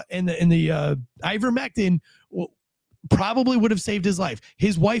and the ivermectin probably would have saved his life.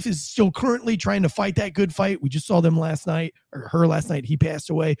 His wife is still currently trying to fight that good fight. We just saw them last night, or her last night. He passed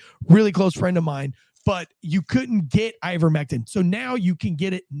away. Really close friend of mine, but you couldn't get ivermectin. So now you can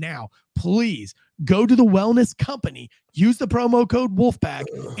get it now. Please go to the Wellness Company, use the promo code Wolfpack,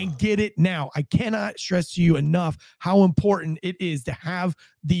 and get it now. I cannot stress to you enough how important it is to have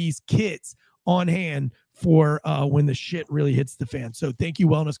these kits on hand for when the shit really hits the fan. So thank you,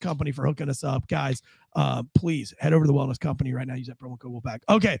 Wellness Company, for hooking us up. Guys, please head over to the Wellness Company right now. Use that promo code Wolfpack.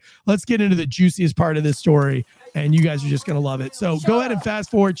 Okay, let's get into the juiciest part of this story, and you guys are just going to love it. So go ahead and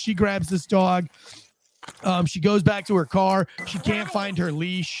fast forward. She grabs this dog. She goes back to her car. She can't find her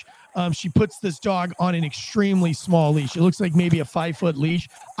leash. She puts this dog on an extremely small leash. It looks like maybe a 5-foot leash.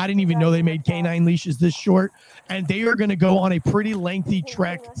 I didn't even know they made canine leashes this short. And they are going to go on a pretty lengthy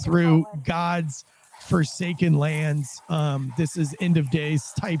trek through God's Forsaken Lands. This is end of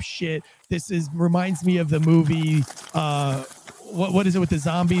days type shit. This reminds me of the movie. What is it with the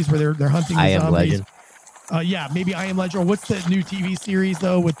zombies where they're hunting the I Am zombies? Legend. Yeah, maybe I Am Legend. Or what's the new TV series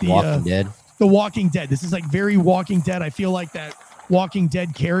though with the Walking Dead? The Walking Dead. This is like very Walking Dead. I feel like that Walking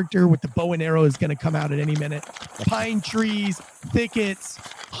Dead character with the bow and arrow is going to come out at any minute. Pine trees, thickets,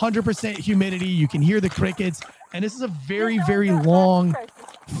 100% humidity. You can hear the crickets. And this is a very, very long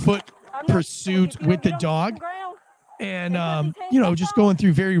foot pursuit with the dog. And, just going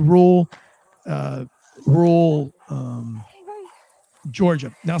through very rural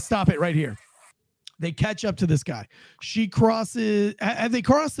Georgia. Now stop it right here. They catch up to this guy. She crosses. Have they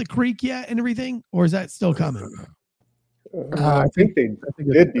crossed the creek yet and everything? Or is that still coming? I think they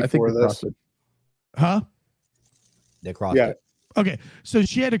did before this. Huh? They crossed it. Okay. So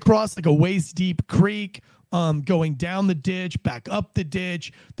she had to cross like a waist deep creek, going down the ditch, back up the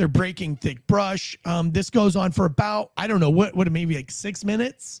ditch. They're breaking thick brush. This goes on for about, I don't know, what maybe like 6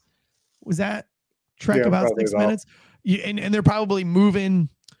 minutes? Was that trek about 6 minutes? And they're probably moving.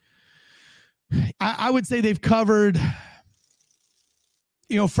 I would say they've covered,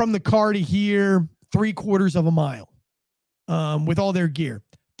 from the car to here, 3/4 of a mile, with all their gear,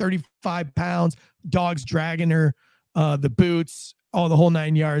 35 pounds, dogs dragging her, the boots, the whole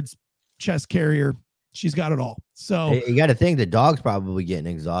 9 yards, chest carrier. She's got it all. So you got to think the dog's probably getting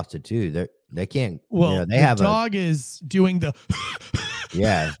exhausted too. They can't. Well, the dog is doing the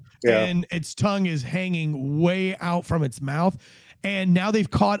yeah, and its tongue is hanging way out from its mouth. And now they've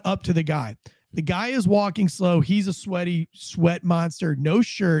caught up to the guy. The guy is walking slow. He's a sweaty sweat monster. No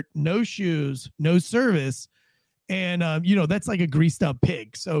shirt, no shoes, no service. And, that's like a greased up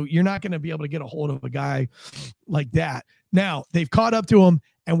pig. So you're not going to be able to get a hold of a guy like that. Now they've caught up to him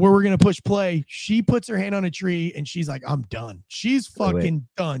and where we're going to push play. She puts her hand on a tree and she's like, I'm done. She's fucking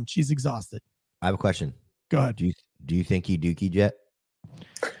done. She's exhausted. I have a question. Go ahead. Do you think he dookied yet?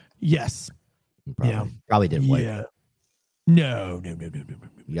 Yes. Probably didn't wait. Yeah. No.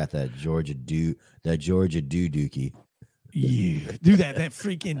 You got that Georgia dookie. Yeah. Do that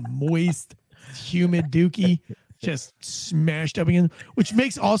freaking moist, humid dookie just smashed up again, which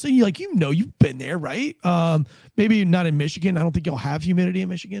makes also you've been there, right? Maybe not in Michigan. I don't think you'll have humidity in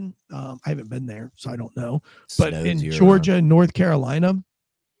Michigan. I haven't been there, so I don't know. But in Georgia, North Carolina,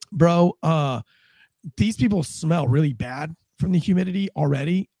 bro, these people smell really bad from the humidity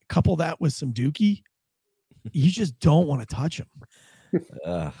already. Couple that with some dookie, you just don't want to touch them.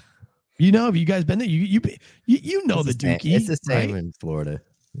 Have you guys been there? You know the dookie. It's the same right? in Florida.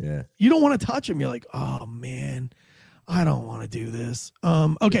 Yeah. You don't want to touch them. You're like, oh man, I don't want to do this.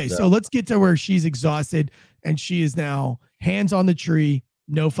 Okay, so let's get to where she's exhausted and she is now hands on the tree,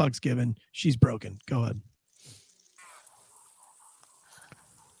 no fucks given. She's broken. Go ahead.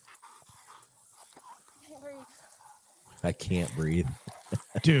 I can't breathe.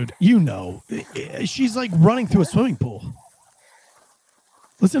 Dude, she's like running through a swimming pool.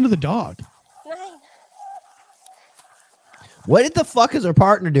 Listen to the dog. What the fuck is her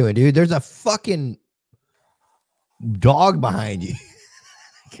partner doing, dude? There's a fucking dog behind you.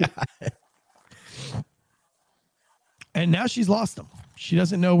 God. And now she's lost them. She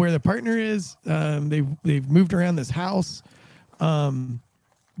doesn't know where the partner is. They've moved around this house.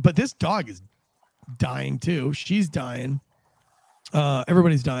 But this dog is dying too. She's dying.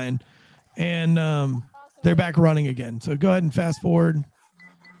 Everybody's dying. And they're back running again. So go ahead and fast forward.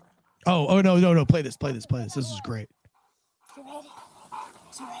 Oh no. Play this. This is great. You ready?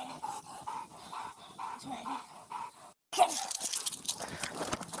 You ready? You ready?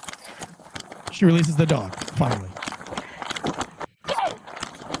 She releases the dog, finally.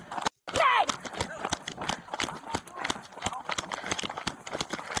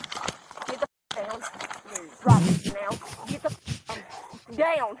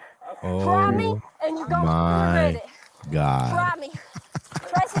 Down. Oh, try me, and you're going to regret it. God. Try me.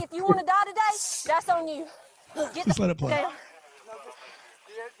 Tracy, if you want to die today, that's on you. Just let it play. Down.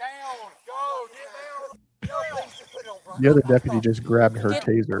 The other deputy just grabbed her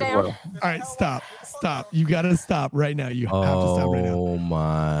taser as well. All right, stop. You got to stop right now. You have to stop right now. Oh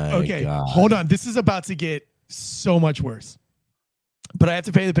my Okay, God. hold on. This is about to get so much worse. But I have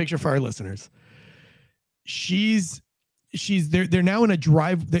to paint the picture for our listeners. They're now in a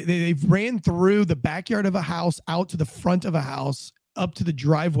drive. They've ran through the backyard of a house, out to the front of a house, up to the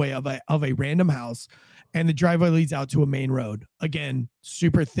driveway of a random house, and the driveway leads out to a main road. Again,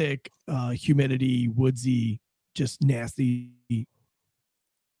 super thick, humidity, woodsy, just nasty,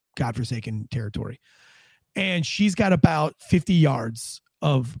 godforsaken territory. And she's got about 50 yards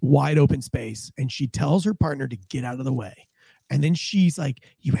of wide open space, and she tells her partner to get out of the way. And then she's like,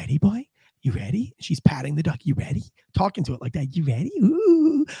 "You ready, boy? You ready? She's patting the dog. You ready? Talking to it like that. You ready?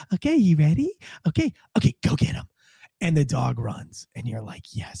 Ooh, okay. You ready? Okay. Okay. Go get him. And the dog runs. And you're like,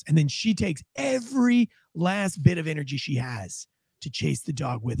 yes. And then she takes every last bit of energy she has to chase the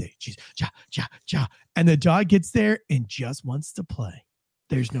dog with it. She's ja, ja, ja. And the dog gets there and just wants to play.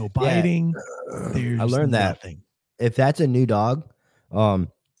 There's no biting. There's I learned nothing. That if that's a new dog,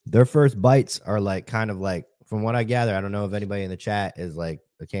 their first bites are like kind of like, from what I gather, I don't know if anybody in the chat is like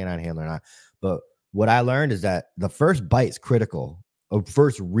a canine handler or not, but what I learned is that the first bite's critical, a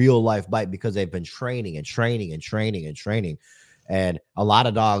first real life bite, because they've been training and training and training and training. And a lot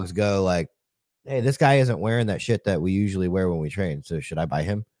of dogs go like, hey, this guy isn't wearing that shit that we usually wear when we train, so should I buy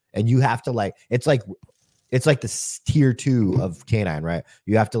him? And you have to like, it's like the tier 2 of canine, right?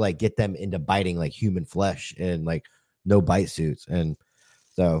 You have to like get them into biting like human flesh and like no bite suits. And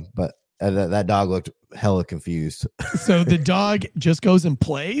so, but that dog looked hella confused. So the dog just goes and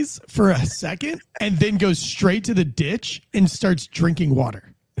plays for a second and then goes straight to the ditch and starts drinking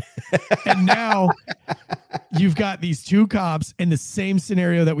water. And now you've got these two cops in the same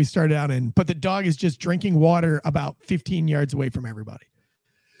scenario that we started out in, but the dog is just drinking water about 15 yards away from everybody.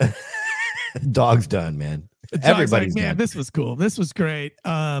 Dog's done, man. Everybody's like, man, this was cool. This was great.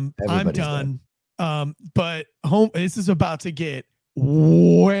 I'm done. But this is about to get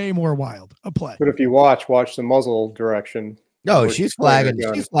way more wild a play. But if you watch the muzzle direction. No, she's flagging.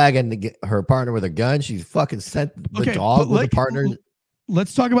 She's flagging to get her partner with a gun. She's fucking sent the dog with the partner.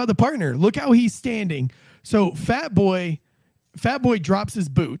 Let's talk about the partner. Look how he's standing. So Fat Boy drops his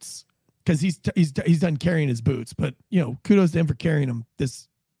boots because he's done carrying his boots. But kudos to him for carrying them this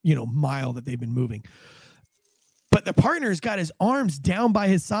mile that they've been moving. But the partner's got his arms down by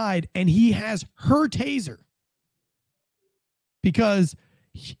his side, and he has her taser because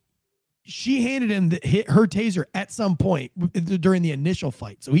she handed him her taser at some point during the initial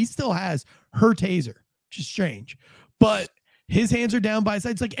fight. So he still has her taser, which is strange. But his hands are down by his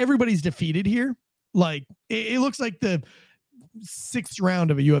side. It's like everybody's defeated here. Like it looks like the 6th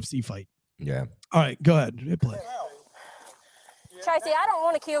round of a UFC fight. Yeah. All right, go ahead. Hit play. Tracy, I don't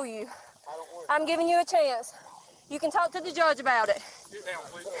want to kill you. I'm giving you a chance. You can talk to the judge about it. Get down,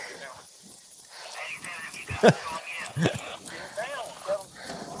 please. Get down.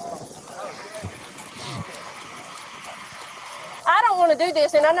 I don't want to do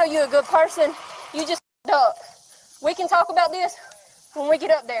this, and I know you're a good person. You just up. We can talk about this when we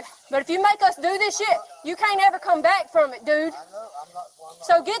get up there. But if you make us do this shit, you can't ever come back from it, dude.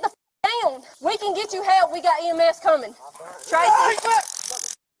 So get the down. We can get you help. We got EMS coming. Tracy.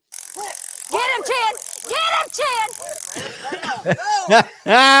 Get him, Chad. Get him, Chad.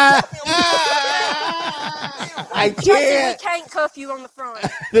 I Tracy, can't. we can't cuff you on the front.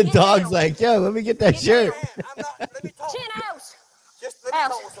 The dog's like, yo, let me get that shirt. Chin house.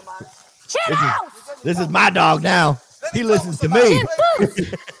 Chin house. This is my dog now. He listens to me.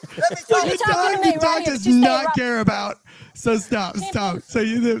 The dog does not care about. So stop. So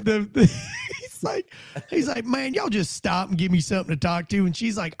he's like, man, y'all just stop and give me something to talk to. And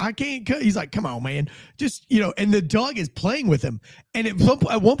she's like, I can't. He's like, come on, man, just And the dog is playing with him. And at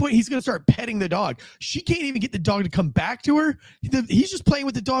one point, he's gonna start petting the dog. She can't even get the dog to come back to her. He's just playing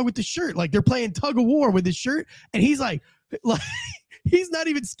with the dog with the shirt, like they're playing tug of war with his shirt. And he's like. He's not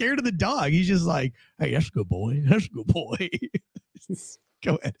even scared of the dog. He's just like, hey, that's a good boy. That's a good boy.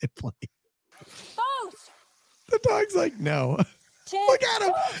 Go ahead and play. Both. The dog's like, no. Look at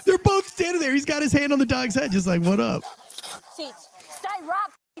him. They're both standing there. He's got his hand on the dog's head, just like, what up? Stay right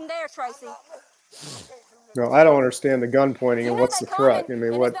there, Tracy. No, I don't understand the gun pointing and what's the threat. I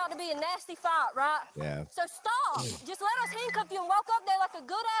mean, what? It's about to be a nasty fight, right? Yeah. So stop. Just let us handcuff you and walk up there like a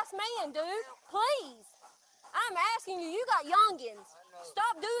good-ass man, dude. Please. I'm asking you. You got youngins.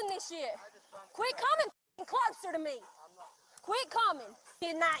 Stop doing this shit. Quit coming closer to me. Quit coming.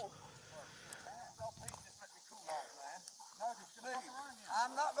 Your name.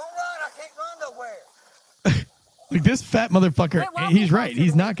 I'm not gonna run. I can't run nowhere. Like this fat motherfucker, he's right.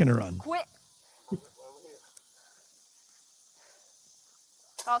 He's not going to run. Quit.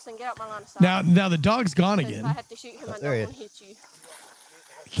 Austin, get out my line of sight. Now the dog's gone again. If I have to shoot him, I don't want to hit you.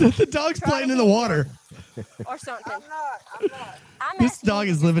 The dog's playing in the water. Or something. I'm not. This dog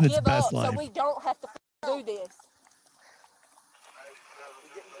is living its best life. So we don't have to do this.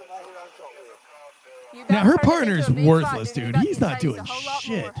 Now her partner's worthless, dude. He's not doing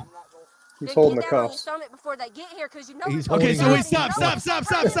shit. He's holding the cuffs. Okay, so wait,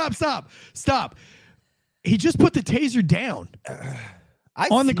 stop. He just put the taser down.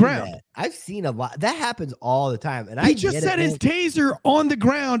 On the ground. I've seen a lot. That happens all the time. And he just set his taser on the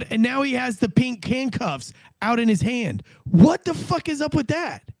ground, and now he has the pink handcuffs out in his hand. What the fuck is up with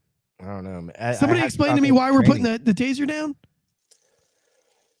that? I don't know. Man. Somebody explain to me why we're putting the taser down.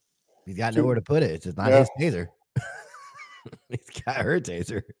 He's got nowhere to put it. It's just not his taser. He's got her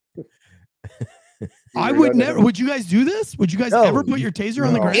taser. I would never. Would you guys do this? Would you guys ever put your taser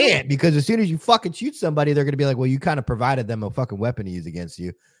on the ground? Yeah, because as soon as you fucking shoot somebody, they're gonna be like, "Well, you kind of provided them a fucking weapon to use against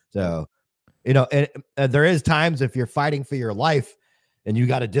you." So, and there is times if you're fighting for your life and you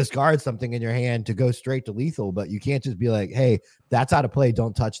got to discard something in your hand to go straight to lethal, but you can't just be like, "Hey, that's how to play.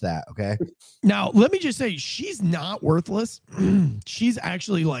 Don't touch that." Okay. Now, let me just say, she's not worthless. She's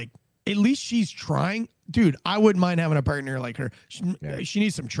actually like, at least she's trying. Dude, I wouldn't mind having a partner like her. She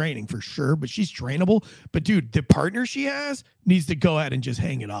needs some training for sure, but she's trainable. But dude, the partner she has needs to go ahead and just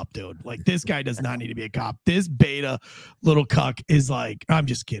hang it up, dude. Like, this guy does not need to be a cop. This beta little cuck is like, I'm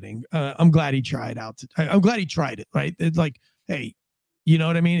just kidding. I'm glad he tried out. I'm glad he tried it, right? It's like, hey, you know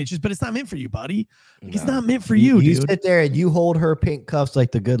what I mean? It's just, but it's not meant for you, buddy. Like, it's not meant for you, You dude. sit there and you hold her pink cuffs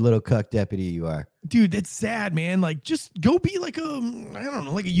like the good little cuck deputy you are. Dude, that's sad, man. Like, just go be like I don't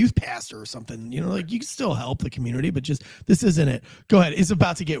know, like a youth pastor or something. You know, like, you can still help the community, but just, this isn't it. Go ahead. It's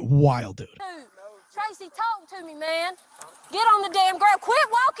about to get wild, dude. Tracy, talk to me, man. Get on the damn ground. Quit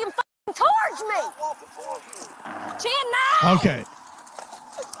walking towards me. Chin now. Okay.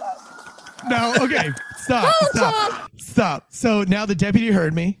 No, okay. Stop. So now the deputy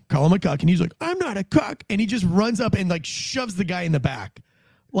heard me call him a cuck, and he's like, I'm not a cuck. And he just runs up and like shoves the guy in the back,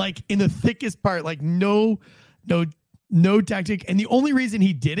 like in the thickest part, like no tactic. And the only reason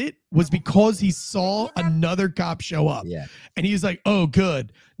he did it was because he saw another cop show up. Yeah. And he's like, oh,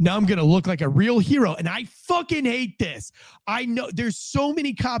 good. Now I'm going to look like a real hero. And I fucking hate this. I know there's so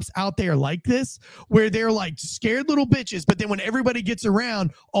many cops out there like this where they're like scared little bitches. But then when everybody gets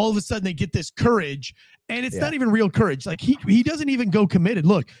around, all of a sudden they get this courage. And it's not even real courage. Like, he doesn't even go committed.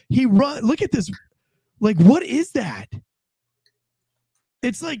 Look at this. Like, what is that?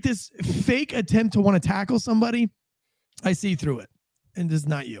 It's like this fake attempt to want to tackle somebody. I see through it. And this is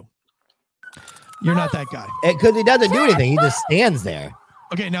not you. You're not that guy. Because he doesn't do anything. He just stands there.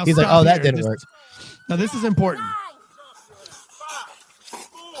 Okay, now he's like, oh, that didn't work. Now, this is important.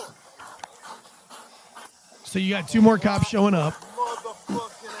 So you got two more cops showing up.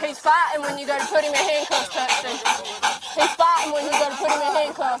 He's fighting when you go to put him in handcuffs, Paxton. He's fighting when you go to put him in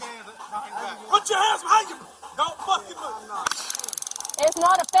handcuffs. Put your hands behind you. Don't fucking move. It's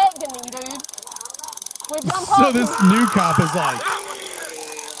not affecting him, dude. So this new cop is like,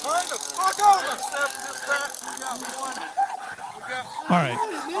 all right.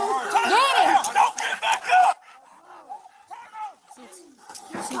 Don't get back up.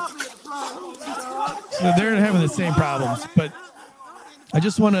 So they're having the same problems, but I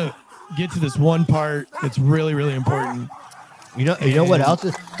just want to get to this one part that's really, really important. You know what else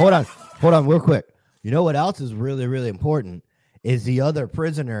is? Hold on, real quick. You know what else is really, really important is the other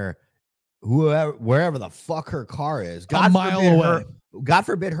prisoner, wherever the fuck her car is. A mile away. God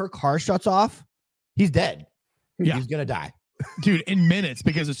forbid her car shuts off. He's dead. Yeah. He's gonna die. Dude, in minutes,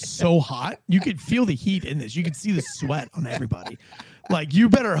 because it's so hot. You could feel the heat in this. You could see the sweat on everybody. Like, you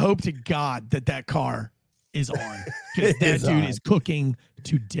better hope to God that car is on, because that dude is cooking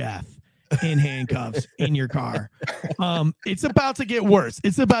to death in handcuffs in your car. It's about to get worse.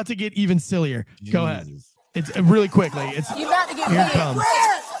 It's about to get even sillier. Go ahead. It's really quickly. You about to get here it comes.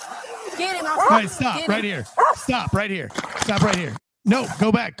 Get him. All right, stop right here. Stop right here. Stop right here. No,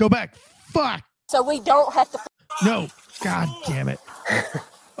 go back. Fuck. So we don't have to. No. God damn it.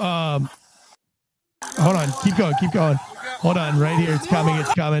 Hold on. Keep going. Hold on. Right here. It's coming.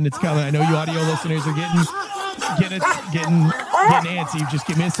 I know you audio listeners are getting antsy. Just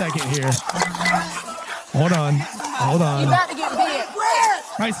give me a second here. Hold on. You about to get bit.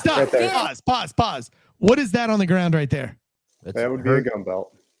 All right, stop. Pause. What is that on the ground right there? That would be a gun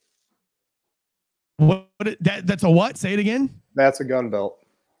belt. That's a what? Say it again. That's a gun belt.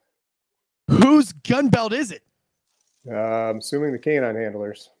 Whose gun belt is it? I'm assuming the canine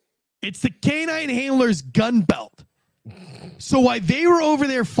handlers. It's the canine handler's gun belt. So while they were over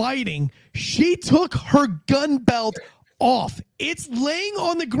there fighting, she took her gun belt off. It's laying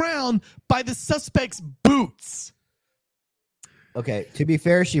on the ground by the suspect's boots. Okay, to be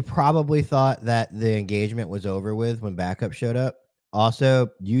fair, she probably thought that the engagement was over with when backup showed up. Also,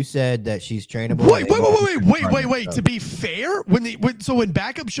 you said that she's trainable. Wait. To be fair, when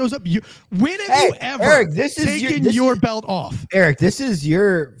backup shows up, when have you ever Eric, taken your belt off? Eric, this is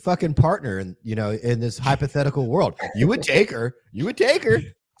your fucking partner, in this hypothetical world. You would take her.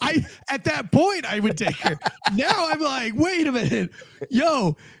 At that point, I would take her. Now I'm like, wait a minute,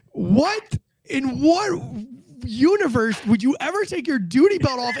 yo, what? In universe would you ever take your duty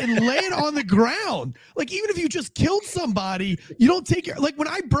belt off and lay it on the ground? Like, even if you just killed somebody, you don't take your, like when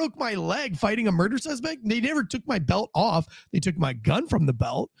I broke my leg fighting a murder suspect, they never took my belt off. They took my gun from the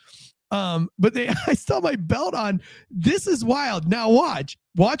belt. But I still have my belt on. This is wild. Now watch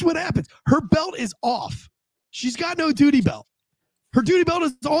what happens. Her belt is off. She's got no duty belt. Her duty belt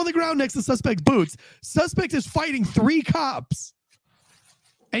is on the ground next to suspect's boots. Suspect is fighting 3 cops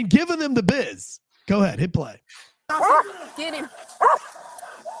and giving them the biz. Go ahead, hit play. Get him.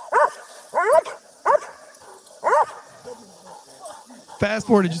 Fast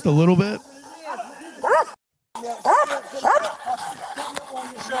forward just a little bit.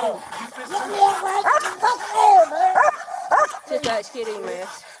 Just that skitty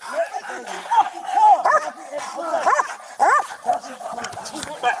mess.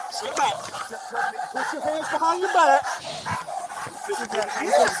 Sit back. Put your hands behind your back.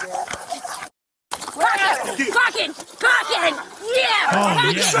 Cocking! Yeah!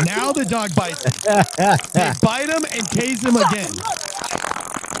 Oh, yeah. Now the dog bites him. They bite him and tase him again.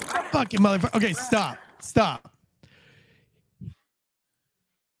 Fucking motherfucker. Okay, stop.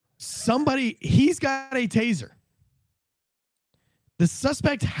 Somebody, he's got a taser. The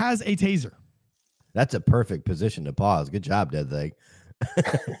suspect has a taser. That's a perfect position to pause. Good job, Dead Thing.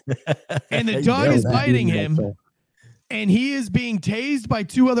 And the dog is biting him. And he is being tased by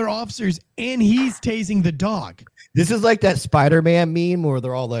 2 other officers, and he's tasing the dog. This is like that Spider-Man meme where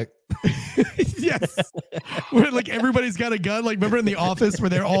they're all like, yes, where like everybody's got a gun. Like, remember in The Office where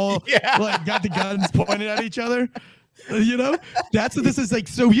they're all like got the guns pointed at each other? You know, that's what this is like.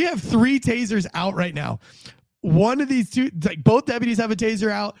 So you have 3 tasers out right now. One of these 2, like both deputies have a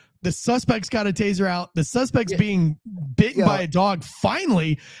taser out. The suspect's got a taser out. The suspect's being bitten by a dog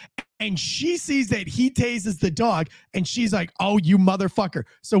finally. And she sees that he tases the dog, and she's like, oh, you motherfucker.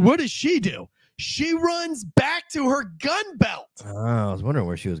 So what does she do? She runs back to her gun belt. Oh, I was wondering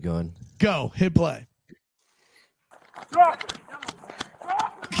where she was going. Go, hit play.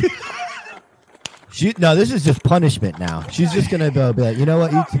 No, this is just punishment now. She's just going to be like, you know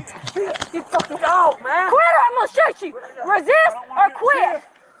what? You fucking dog, man. Quit or I'm going to shoot you. Resist or quit.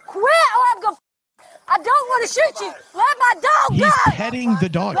 Quit or I'm going to... I don't want to shoot you. Let my dog go. He's petting the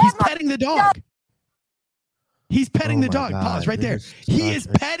dog. He's petting the dog. He's petting the dog. God, pause right there. He is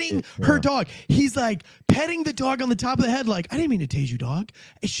petting her dog. He's like petting the dog on the top of the head like, I didn't mean to tase you, dog.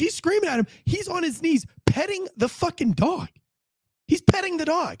 And she's screaming at him. He's on his knees petting the fucking dog. He's petting the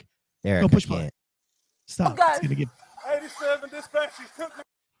dog. Eric, go push play. Stop. Okay. It's going to get... 87 dispatch.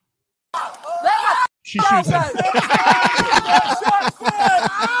 She shoots him.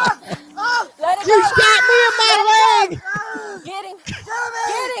 You shot me in my leg. Get him.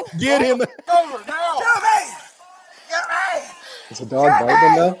 Get him. Over now. Is a dog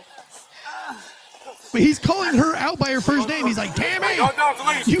biting now? But he's calling her out by her first name. He's like, Tammy,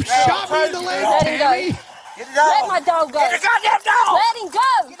 you shot me in the leg, Let him go. Tammy. Let my dog go. Get the goddamn dog. Let him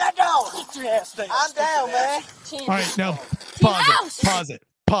go. Get that dog. Get your ass down. I'm down, man. All right, now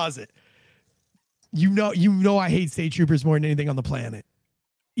pause it. You know I hate state troopers more than anything on the planet,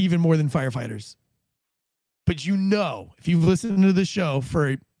 even more than firefighters. But you know, if you've listened to the show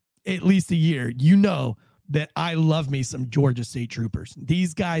for at least a year, you know that I love me some Georgia state troopers.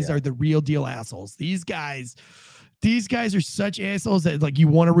 These guys are the real deal assholes. These guys are such assholes that like you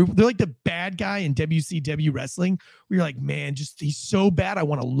want to root. They're like the bad guy in WCW wrestling where you're like, man, just he's so bad. I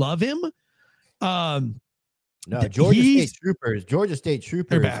want to love him. No, Georgia State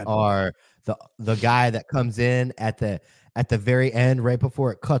Troopers are the guy that comes in at the very end, right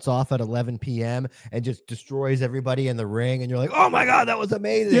before it cuts off at 11 p.m. and just destroys everybody in the ring. And you're like, oh my God, that was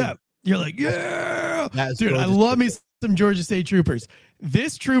amazing. Yeah. You're like, yeah. Dude, I love me some Georgia State Troopers.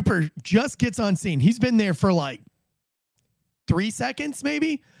 This trooper just gets on scene. He's been there for like 3 seconds,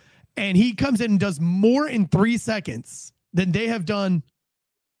 maybe. And he comes in and does more in 3 seconds than they have done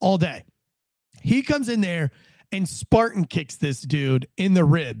all day. He comes in there and Spartan kicks this dude in the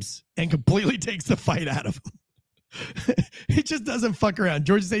ribs and completely takes the fight out of him. He just doesn't fuck around.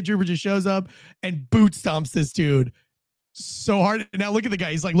 Georgia State Trooper just shows up and boot stomps this dude so hard. And now look at the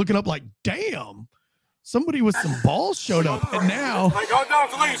guy. He's like looking up like, damn, somebody with some balls showed up. And now... Hey, go down,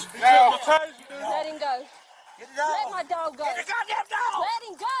 please. Now. Let him go. Let my dog go. Get the goddamn dog. Let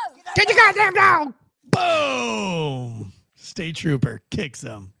him go. Get your goddamn dog. Boom. State Trooper kicks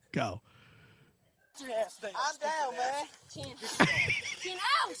him. Go. I'm down, man. 10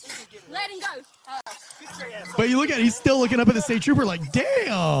 out. Let him go. But you look at it, he's still looking up at the state trooper like,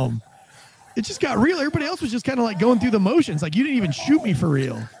 damn, it just got real. Everybody else was just kind of like going through the motions. Like, you didn't even shoot me for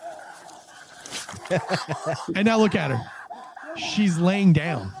real. And now look at her. She's laying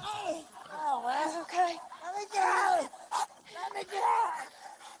down. Oh, that's okay.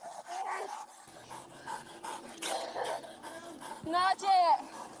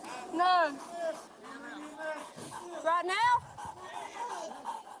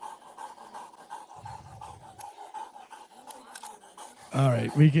 All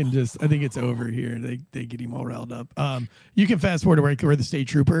right, we can just. I think it's over here. They get him all riled up. You can fast forward to where the state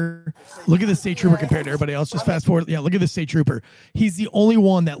trooper. Look at the state trooper compared to everybody else. Just fast forward. Yeah, look at the state trooper. He's the only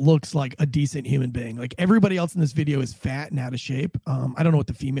one that looks like a decent human being. Like everybody else in this video is fat and out of shape. I don't know what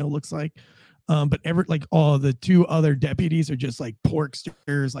the female looks like. But all the two other deputies are just like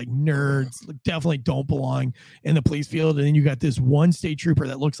porksters, like nerds, like definitely don't belong in the police field. And then you got this one state trooper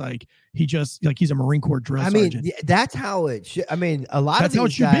that looks like he's a Marine Corps drill sergeant. That's how it should. I mean, a lot That's of how it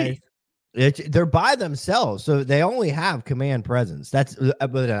these should guys, be. they're by themselves, so they only have command presence. That's but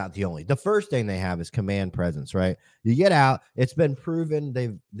not the only. The first thing they have is command presence, right? You get out. It's been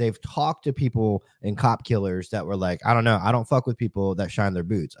proven. They've talked to people and cop killers that were like, I don't know, I don't fuck with people that shine their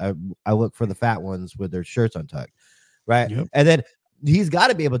boots. I look for the fat ones with their shirts untucked, right? Yep. And then he's got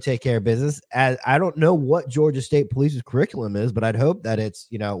to be able to take care of business. As I don't know what Georgia State Police's curriculum is, but I'd hope that it's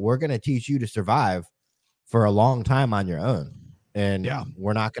we're going to teach you to survive for a long time on your own. And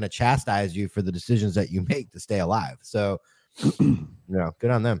we're not going to chastise you for the decisions that you make to stay alive. So, good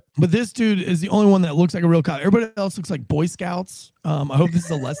on them. But this dude is the only one that looks like a real cop. Everybody else looks like Boy Scouts. I hope this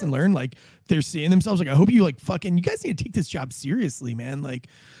is a lesson learned. Like they're seeing themselves. Like I hope you you guys need to take this job seriously, man. Like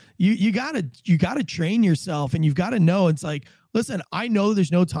you gotta train yourself, and you've got to know. It's like, listen, I know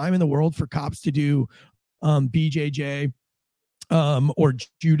there's no time in the world for cops to do BJJ. Or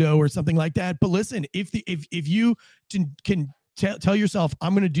judo or something like that. But listen, if you can tell yourself,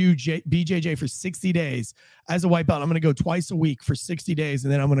 I'm going to do BJJ for 60 days as a white belt. I'm going to go twice a week for 60 days,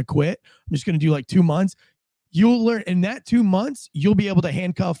 and then I'm going to quit. I'm just going to do like 2 months. You'll learn in that 2 months, you'll be able to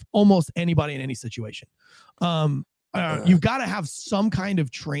handcuff almost anybody in any situation. You've got to have some kind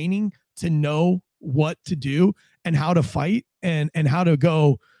of training to know what to do and how to fight and how to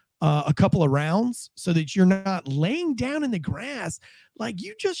go a couple of rounds so that you're not laying down in the grass like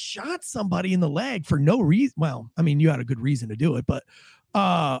you just shot somebody in the leg for no reason. Well, I mean, you had a good reason to do it, but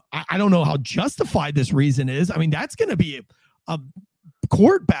I don't know how justified this reason is. I mean, that's going to be a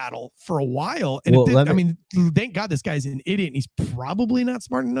court battle for a while. And thank God this guy's an idiot and he's probably not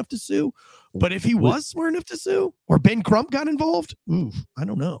smart enough to sue. But if he was smart enough to sue, or Ben Crump got involved, I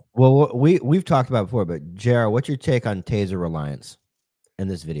don't know. Well, we've talked about it before, but JR, what's your take on taser reliance in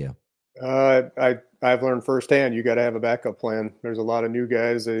this video? I've learned firsthand you got to have a backup plan. There's a lot of new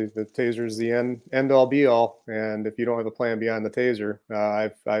guys. The taser is the end all be all, and if you don't have a plan beyond the taser,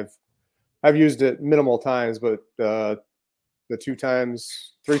 I've used it minimal times, but the 3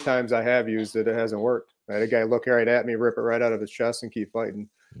 times I have used it, it hasn't worked. I had a guy look right at me, rip it right out of his chest, and keep fighting.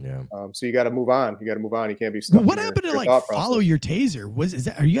 Yeah. So you got to move on. You can't be stuck. But what happened to follow your taser?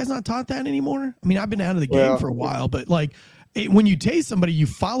 Are you guys not taught that anymore? I mean, I've been out of the game for a while, but when you tase somebody, you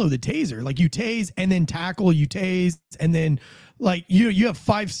follow the taser. Like you tase and then tackle, you tase, and then you have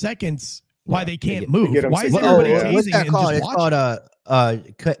 5 seconds why they can't move. Why is everybody tasing? What's that called? It's called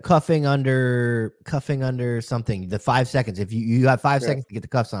cuffing under something. The 5 seconds. If you have 5 seconds to get the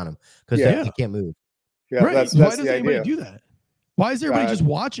cuffs on them because they can't move. Yeah, right. that's why does the anybody idea. do that? Why is everybody just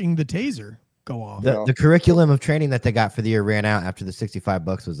watching the taser go off? The curriculum of training that they got for the year ran out after the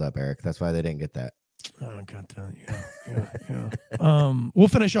 $65 was up, Eric. That's why they didn't get that. Oh, God, yeah. We'll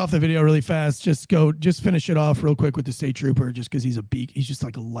finish off the video really fast. Just finish it off real quick with the state trooper, just because he's just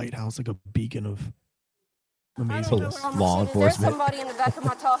like a lighthouse, like a beacon of amazing law enforcement. There's somebody in the back of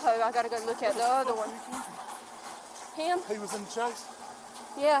my Tahoe. I gotta go look at the other one. Him? He was in the chase?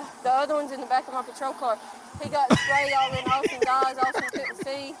 Yeah, the other one's in the back of my patrol car. He got sprayed all in Austin's eyes. Austin couldn't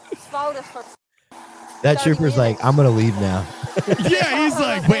see. Followed us for that trooper's like, I'm gonna leave now. Yeah, he's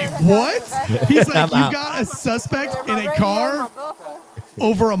like, wait, what? He's like, you got a suspect in a car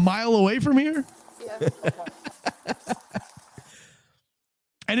over a mile away from here? Yeah.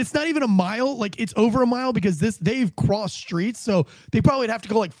 And it's not even a mile, like it's over a mile because they've crossed streets, so they probably would have to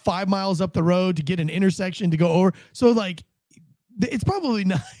go like 5 miles up the road to get an intersection to go over. So like, it's probably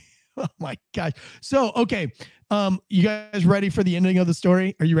not. Oh my gosh. So okay, you guys ready for the ending of the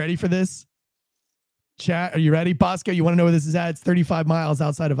story? Are you ready for this? Chat, are you ready? Bosco, you want to know where this is at? It's 35 miles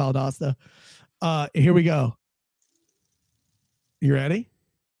outside of Valdosta. Here we go. You ready?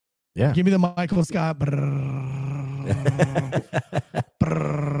 Yeah. Give me the Michael Scott.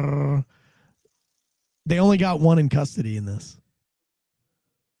 They only got one in custody in this.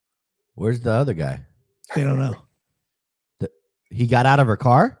 Where's the other guy? They don't know. He got out of her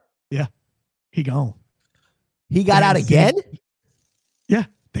car? Yeah. He gone. He got out again? Yeah.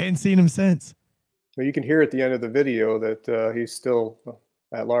 They hadn't seen him since. Well, you can hear at the end of the video that he's still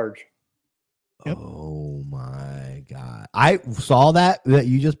at large. Yep. Oh my God. I saw that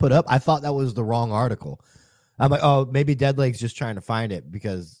you just put up. I thought that was the wrong article. I'm like, oh, maybe Deadleg's just trying to find it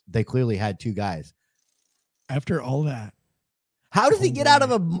because they clearly had 2 guys. After all that. How does he get out of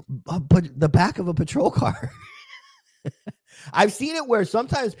the back of a patrol car? I've seen it where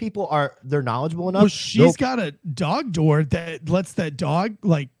sometimes people they're knowledgeable enough. Well, she's got a dog door that lets that dog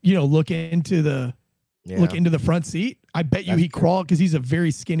look into the front seat. I bet you he crawled because he's a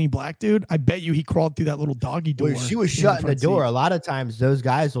very skinny black dude. I bet you he crawled through that little doggy door. Well, she was shutting the door. A lot of times those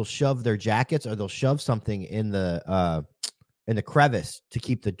guys will shove their jackets or they'll shove something in the crevice to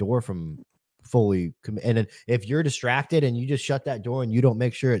keep the door from fully. And then if you're distracted and you just shut that door and you don't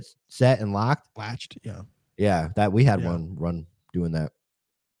make sure it's set and locked, latched. Yeah. Yeah. That we had one run doing that.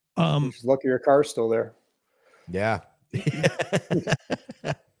 Just lucky your car's still there. Yeah.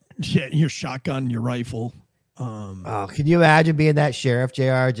 Yeah. Your shotgun, your rifle. Can you imagine being that sheriff,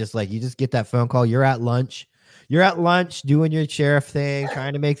 JR? Just like you just get that phone call. You're at lunch doing your sheriff thing,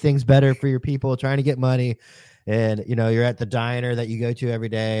 trying to make things better for your people, trying to get money. And, you're at the diner that you go to every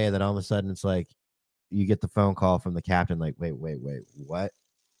day. And then all of a sudden it's like, you get the phone call from the captain, like, wait, what?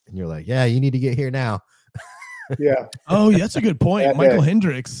 And you're like, yeah, you need to get here now. Yeah. Oh, that's a good point. Michael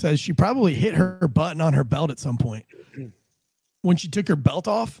Hendricks says she probably hit her button on her belt at some point. When she took her belt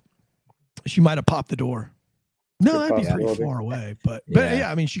off, she might have popped the door. No, that'd be pretty far away, but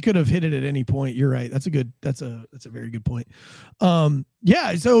yeah, I mean, she could have hit it at any point. You're right. That's a very good point.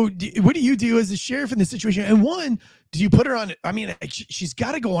 Yeah. So what do you do as a sheriff in this situation? And one, do you put her on? I mean, she's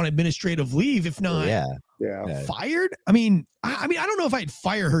got to go on administrative leave, if not, fired. I mean, I don't know if I'd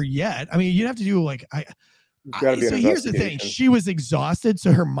fire her yet. I mean, you'd have to do so here's the thing. She was exhausted,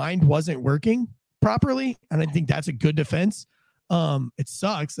 so her mind wasn't working properly, and I think that's a good defense. It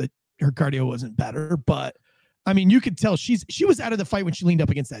sucks that her cardio wasn't better, but I mean, you could tell she was out of the fight when she leaned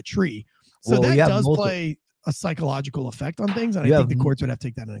up against that tree. So that does play a psychological effect on things. And I think the courts would have to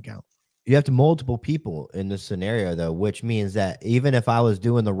take that into account. You have multiple people in this scenario, though, which means that even if I was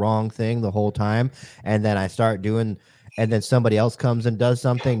doing the wrong thing the whole time and then I start doing, and then somebody else comes and does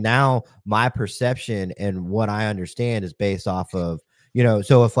something, now my perception and what I understand is based off of,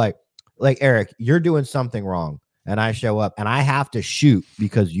 so if like Eric, you're doing something wrong and I show up and I have to shoot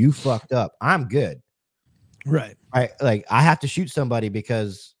because you fucked up, I'm good. Right. Like I have to shoot somebody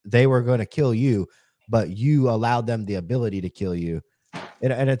because they were going to kill you, but you allowed them the ability to kill you.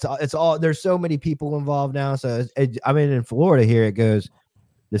 And it's all, there's so many people involved now. So I mean, in Florida here, it goes,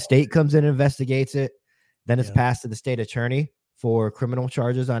 the state comes in and investigates it. Then it's passed to the state attorney for criminal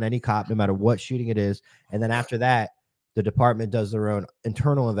charges on any cop, no matter what shooting it is. And then after that, the department does their own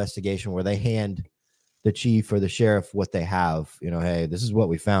internal investigation where they hand the chief or the sheriff what they have, hey, this is what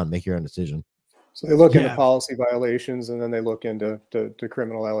we found. Make your own decision. So they look into policy violations, and then they look into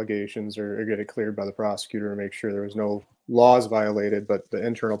criminal allegations or get it cleared by the prosecutor to make sure there was no laws violated, but the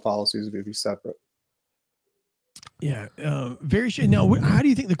internal policies would be separate. Yeah, very shit. Now, how do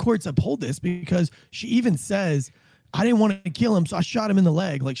you think the courts uphold this? Because she even says, "I didn't want to kill him, so I shot him in the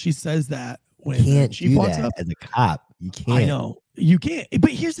leg." Like she says that when she walks up as a cop. You can't. I know you can't.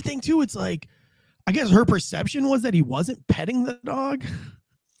 But here's the thing, too. It's like, I guess her perception was that he wasn't petting the dog.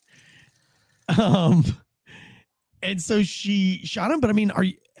 And so she shot him, but I mean, are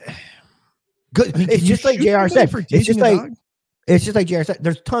you good? I mean, it's just like JR said. It's just like JR said.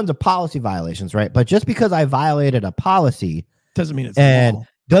 There's tons of policy violations, right? But just because I violated a policy doesn't mean it's and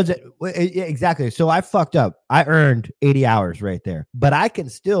does it exactly. So I fucked up. I earned 80 hours right there, but I can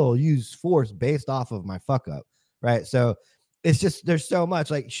still use force based off of my fuck up, right? So it's just there's so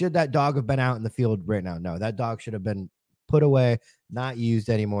much. Like, should that dog have been out in the field right now? No, that dog should have been put away, not used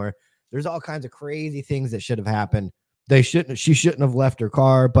anymore. There's all kinds of crazy things that should have happened. She shouldn't have left her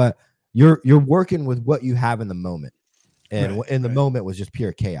car, but you're working with what you have in the moment. And in the moment was just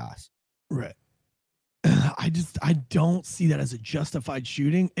pure chaos. Right. I don't see that as a justified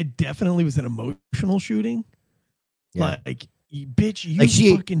shooting. It definitely was an emotional shooting. Yeah. Like, bitch,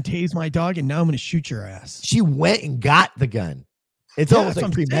 you fucking tased my dog and now I'm going to shoot your ass. She went and got the gun. It's almost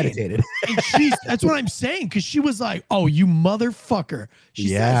like premeditated. And that's what I'm saying. Cause she was like, "Oh, you motherfucker." She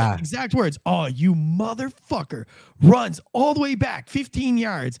says exact words. "Oh, you motherfucker." Runs all the way back 15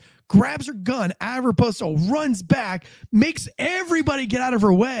 yards, grabs her gun out of her pistol, runs back, makes everybody get out of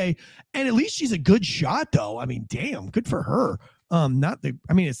her way. And at least she's a good shot though. I mean, damn, good for her.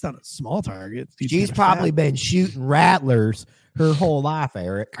 It's not a small target. She's probably been shooting rattlers her whole life,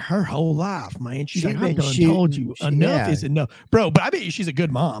 Eric. Her whole life, man. She's like, "I done told you enough is enough, bro." But I bet you she's a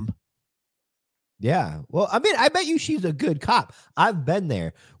good mom. Yeah. Well, I mean, I bet you she's a good cop. I've been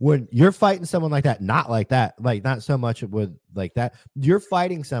there when you're fighting someone like that, not like that, like not so much with like that. You're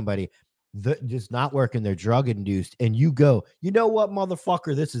fighting somebody that just not working, they're drug induced, and you go, "You know what,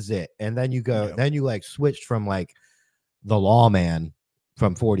 motherfucker, this is it." And then you go, then you like switched from like the lawman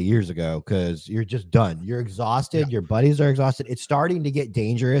from 40 years ago because you're just done. You're exhausted. Your buddies are exhausted. It's starting to get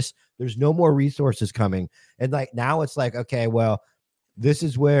dangerous. There's no more resources coming. And like now it's like, okay, well, this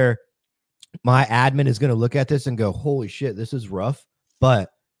is where my admin is going to look at this and go, holy shit, this is rough. But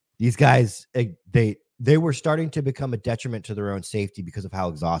these guys, they were starting to become a detriment to their own safety because of how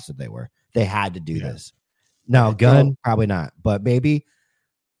exhausted they were. They had to do this. No, gun, probably not. But maybe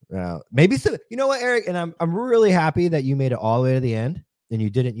so. You know what, Eric? And I'm really happy that you made it all the way to the end and you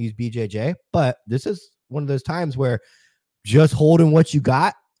didn't use BJJ. But this is one of those times where just holding what you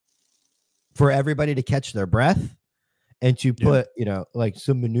got for everybody to catch their breath and to put, like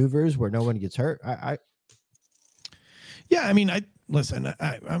some maneuvers where no one gets hurt. I mean, listen,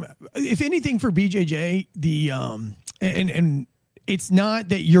 I'm if anything for BJJ, and it's not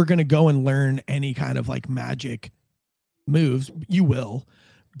that you're going to go and learn any kind of like magic moves. You will.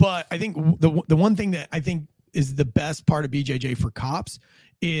 But I think the one thing that I think is the best part of BJJ for cops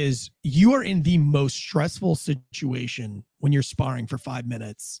is you are in the most stressful situation when you're sparring for 5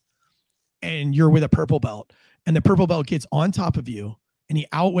 minutes and you're with a purple belt and the purple belt gets on top of you and he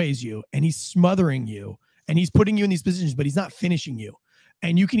outweighs you and he's smothering you and he's putting you in these positions, but he's not finishing you.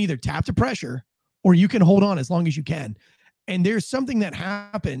 And you can either tap to pressure or you can hold on as long as you can. And there's something that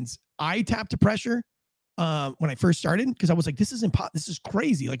happens. I tap to pressure when I first started because I was like, this is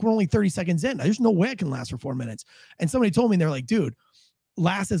crazy. Like we're only 30 seconds in. There's no way I can last for 4 minutes. And somebody told me, they're like, dude,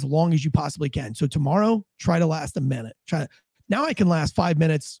 last as long as you possibly can. So tomorrow, try to last a minute. Now I can last 5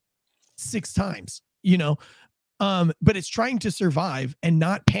 minutes 6 times, but it's trying to survive and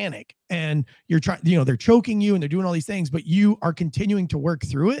not panic. And you're trying, they're choking you and they're doing all these things, but you are continuing to work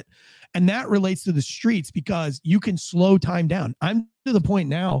through it. And that relates to the streets because you can slow time down. I'm to the point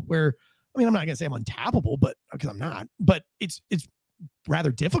now where, I mean, I'm not going to say I'm untappable, but because I'm not, but it's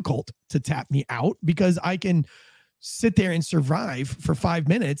rather difficult to tap me out because I can sit there and survive for 5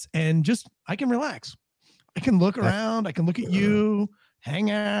 minutes and I can relax. I can look around. I can look at you,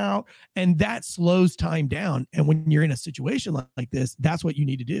 hang out, and that slows time down. And when you're in a situation like this, that's what you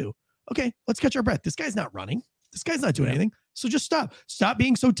need to do. Okay, let's catch our breath. This guy's not running. This guy's not doing anything. So just stop. Stop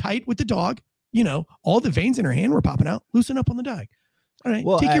being so tight with the dog. All the veins in her hand were popping out. Loosen up on the dog. All right,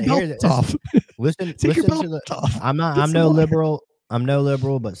 take your belt off. Listen, take your belt off. I'm no liberal,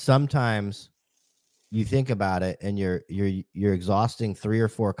 but sometimes you think about it and you're exhausting 3 or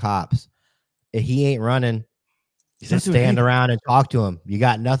 4 cops. If he ain't running, just stand around and talk to him. You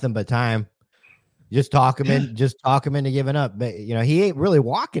got nothing but time. Just talk him into giving up. But he ain't really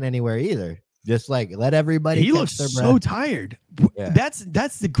walking anywhere either. Just like let everybody. He looks so tired. Yeah.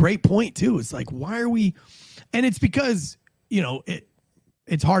 That's the great point too. It's like, why are we? And it's because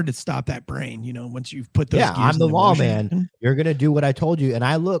it's hard to stop that brain, once you've put those. Yeah, I'm the law man. You're gonna do what I told you, and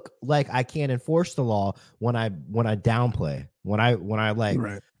I look like I can't enforce the law when I downplay, when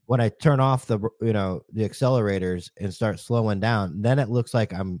I turn off the the accelerators and start slowing down. Then it looks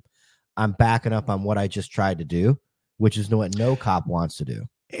like I'm backing up on what I just tried to do, which is what no cop wants to do.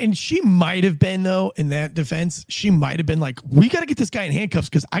 And she might have been, though, in that defense, she might have been like, we got to get this guy in handcuffs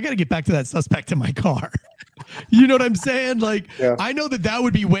because I got to get back to that suspect in my car. You know what I'm saying? Like, I know that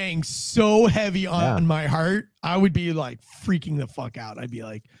would be weighing so heavy on my heart. I would be like freaking the fuck out. I'd be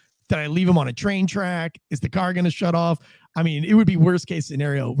like, did I leave him on a train track? Is the car going to shut off? I mean, it would be worst case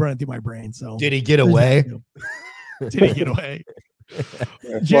scenario running through my brain. So did he get away? Did he get away?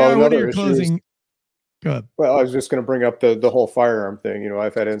 Jared, what are your closing? Go ahead. Well, I was just going to bring up the whole firearm thing.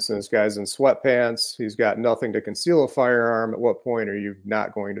 I've had incidents, guys in sweatpants. He's got nothing to conceal a firearm. At what point are you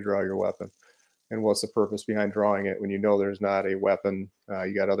not going to draw your weapon? And what's the purpose behind drawing it when there's not a weapon?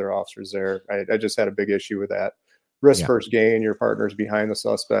 You got other officers there. I just had a big issue with that. Risk first gain. Your partner's behind the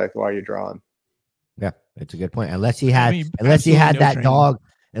suspect. Why are you drawing? Yeah, it's a good point. Unless he had that dog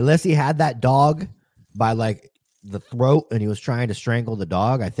by like the throat and he was trying to strangle the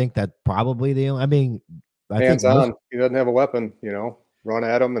dog. I think that probably hands on. He doesn't have a weapon, run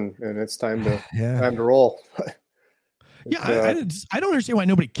at him and it's time to roll. I don't understand why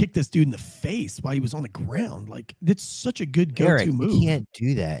nobody kicked this dude in the face while he was on the ground. Like, it's such a good go-to move. You can't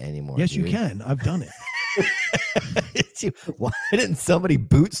do that anymore. Yes, dude. You can. I've done it. Why didn't somebody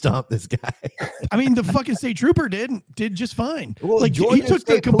boot stomp this guy? I mean, the fucking state trooper did just fine. Well, like, he took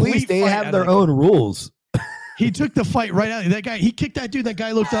the complete. They have their own rules. He took the fight right out. That guy, he kicked that dude. That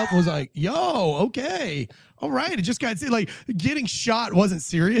guy looked up and was like, yo, okay. All right. It just got like getting shot wasn't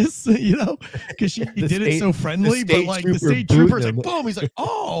serious, because he did it so friendly. But like the state trooper's like, boom. He's like,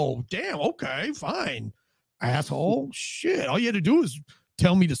 oh, damn. Okay, fine. Asshole. Shit. All you had to do is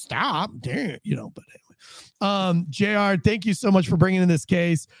tell me to stop. Damn. But anyway. JR, thank you so much for bringing in this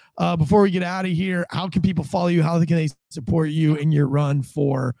case. Before we get out of here, how can people follow you? How can they support you in your run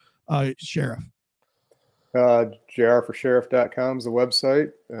for sheriff? JRforSheriff.com is the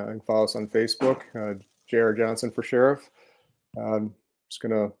website. You can follow us on Facebook, JR Johnson for Sheriff. Just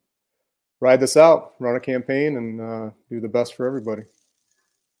going to ride this out, run a campaign, and do the best for everybody.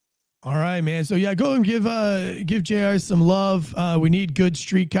 All right, man. So yeah, go and give JR some love. We need good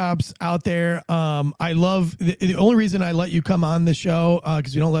street cops out there. I love the only reason I let you come on the show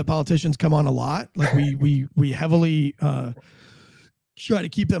because we don't let politicians come on a lot. Like we heavily try to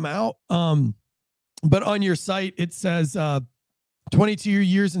keep them out. But on your site it says 22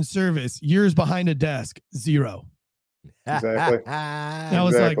 years in service, years behind a desk, 0. Exactly. I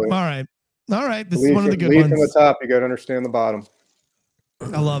was like, all right. This is one of the good lead ones. From the top, you got to understand the bottom.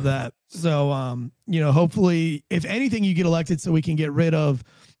 I love that. So, hopefully, if anything, you get elected so we can get rid of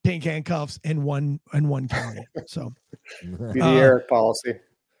pink handcuffs in one county. So, be the Eric policy.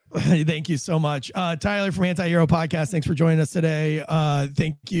 Thank you so much. Tyler from Anti-Hero Podcast, thanks for joining us today.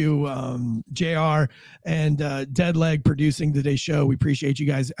 Thank you, JR and Deadleg producing today's show. We appreciate you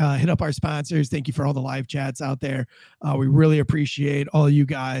guys. Hit up our sponsors. Thank you for all the live chats out there. We really appreciate all you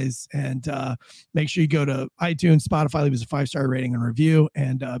guys. And make sure you go to iTunes, Spotify, leave us a 5-star rating and review,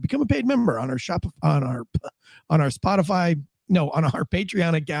 and become a paid member on our Spotify. No, on our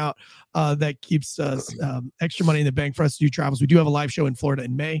Patreon account that keeps us extra money in the bank for us to do travels. We do have a live show in Florida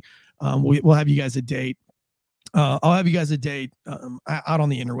in May. We'll have you guys a date. I'll have you guys a date out on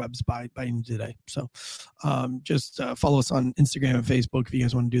the interwebs by today. So just follow us on Instagram and Facebook if you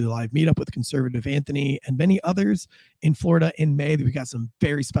guys want to do the live meetup with Conservative Anthony and many others in Florida in May. We've got some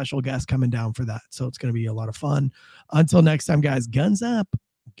very special guests coming down for that. So it's going to be a lot of fun. Until next time, guys, guns up,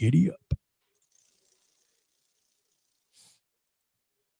 giddy up.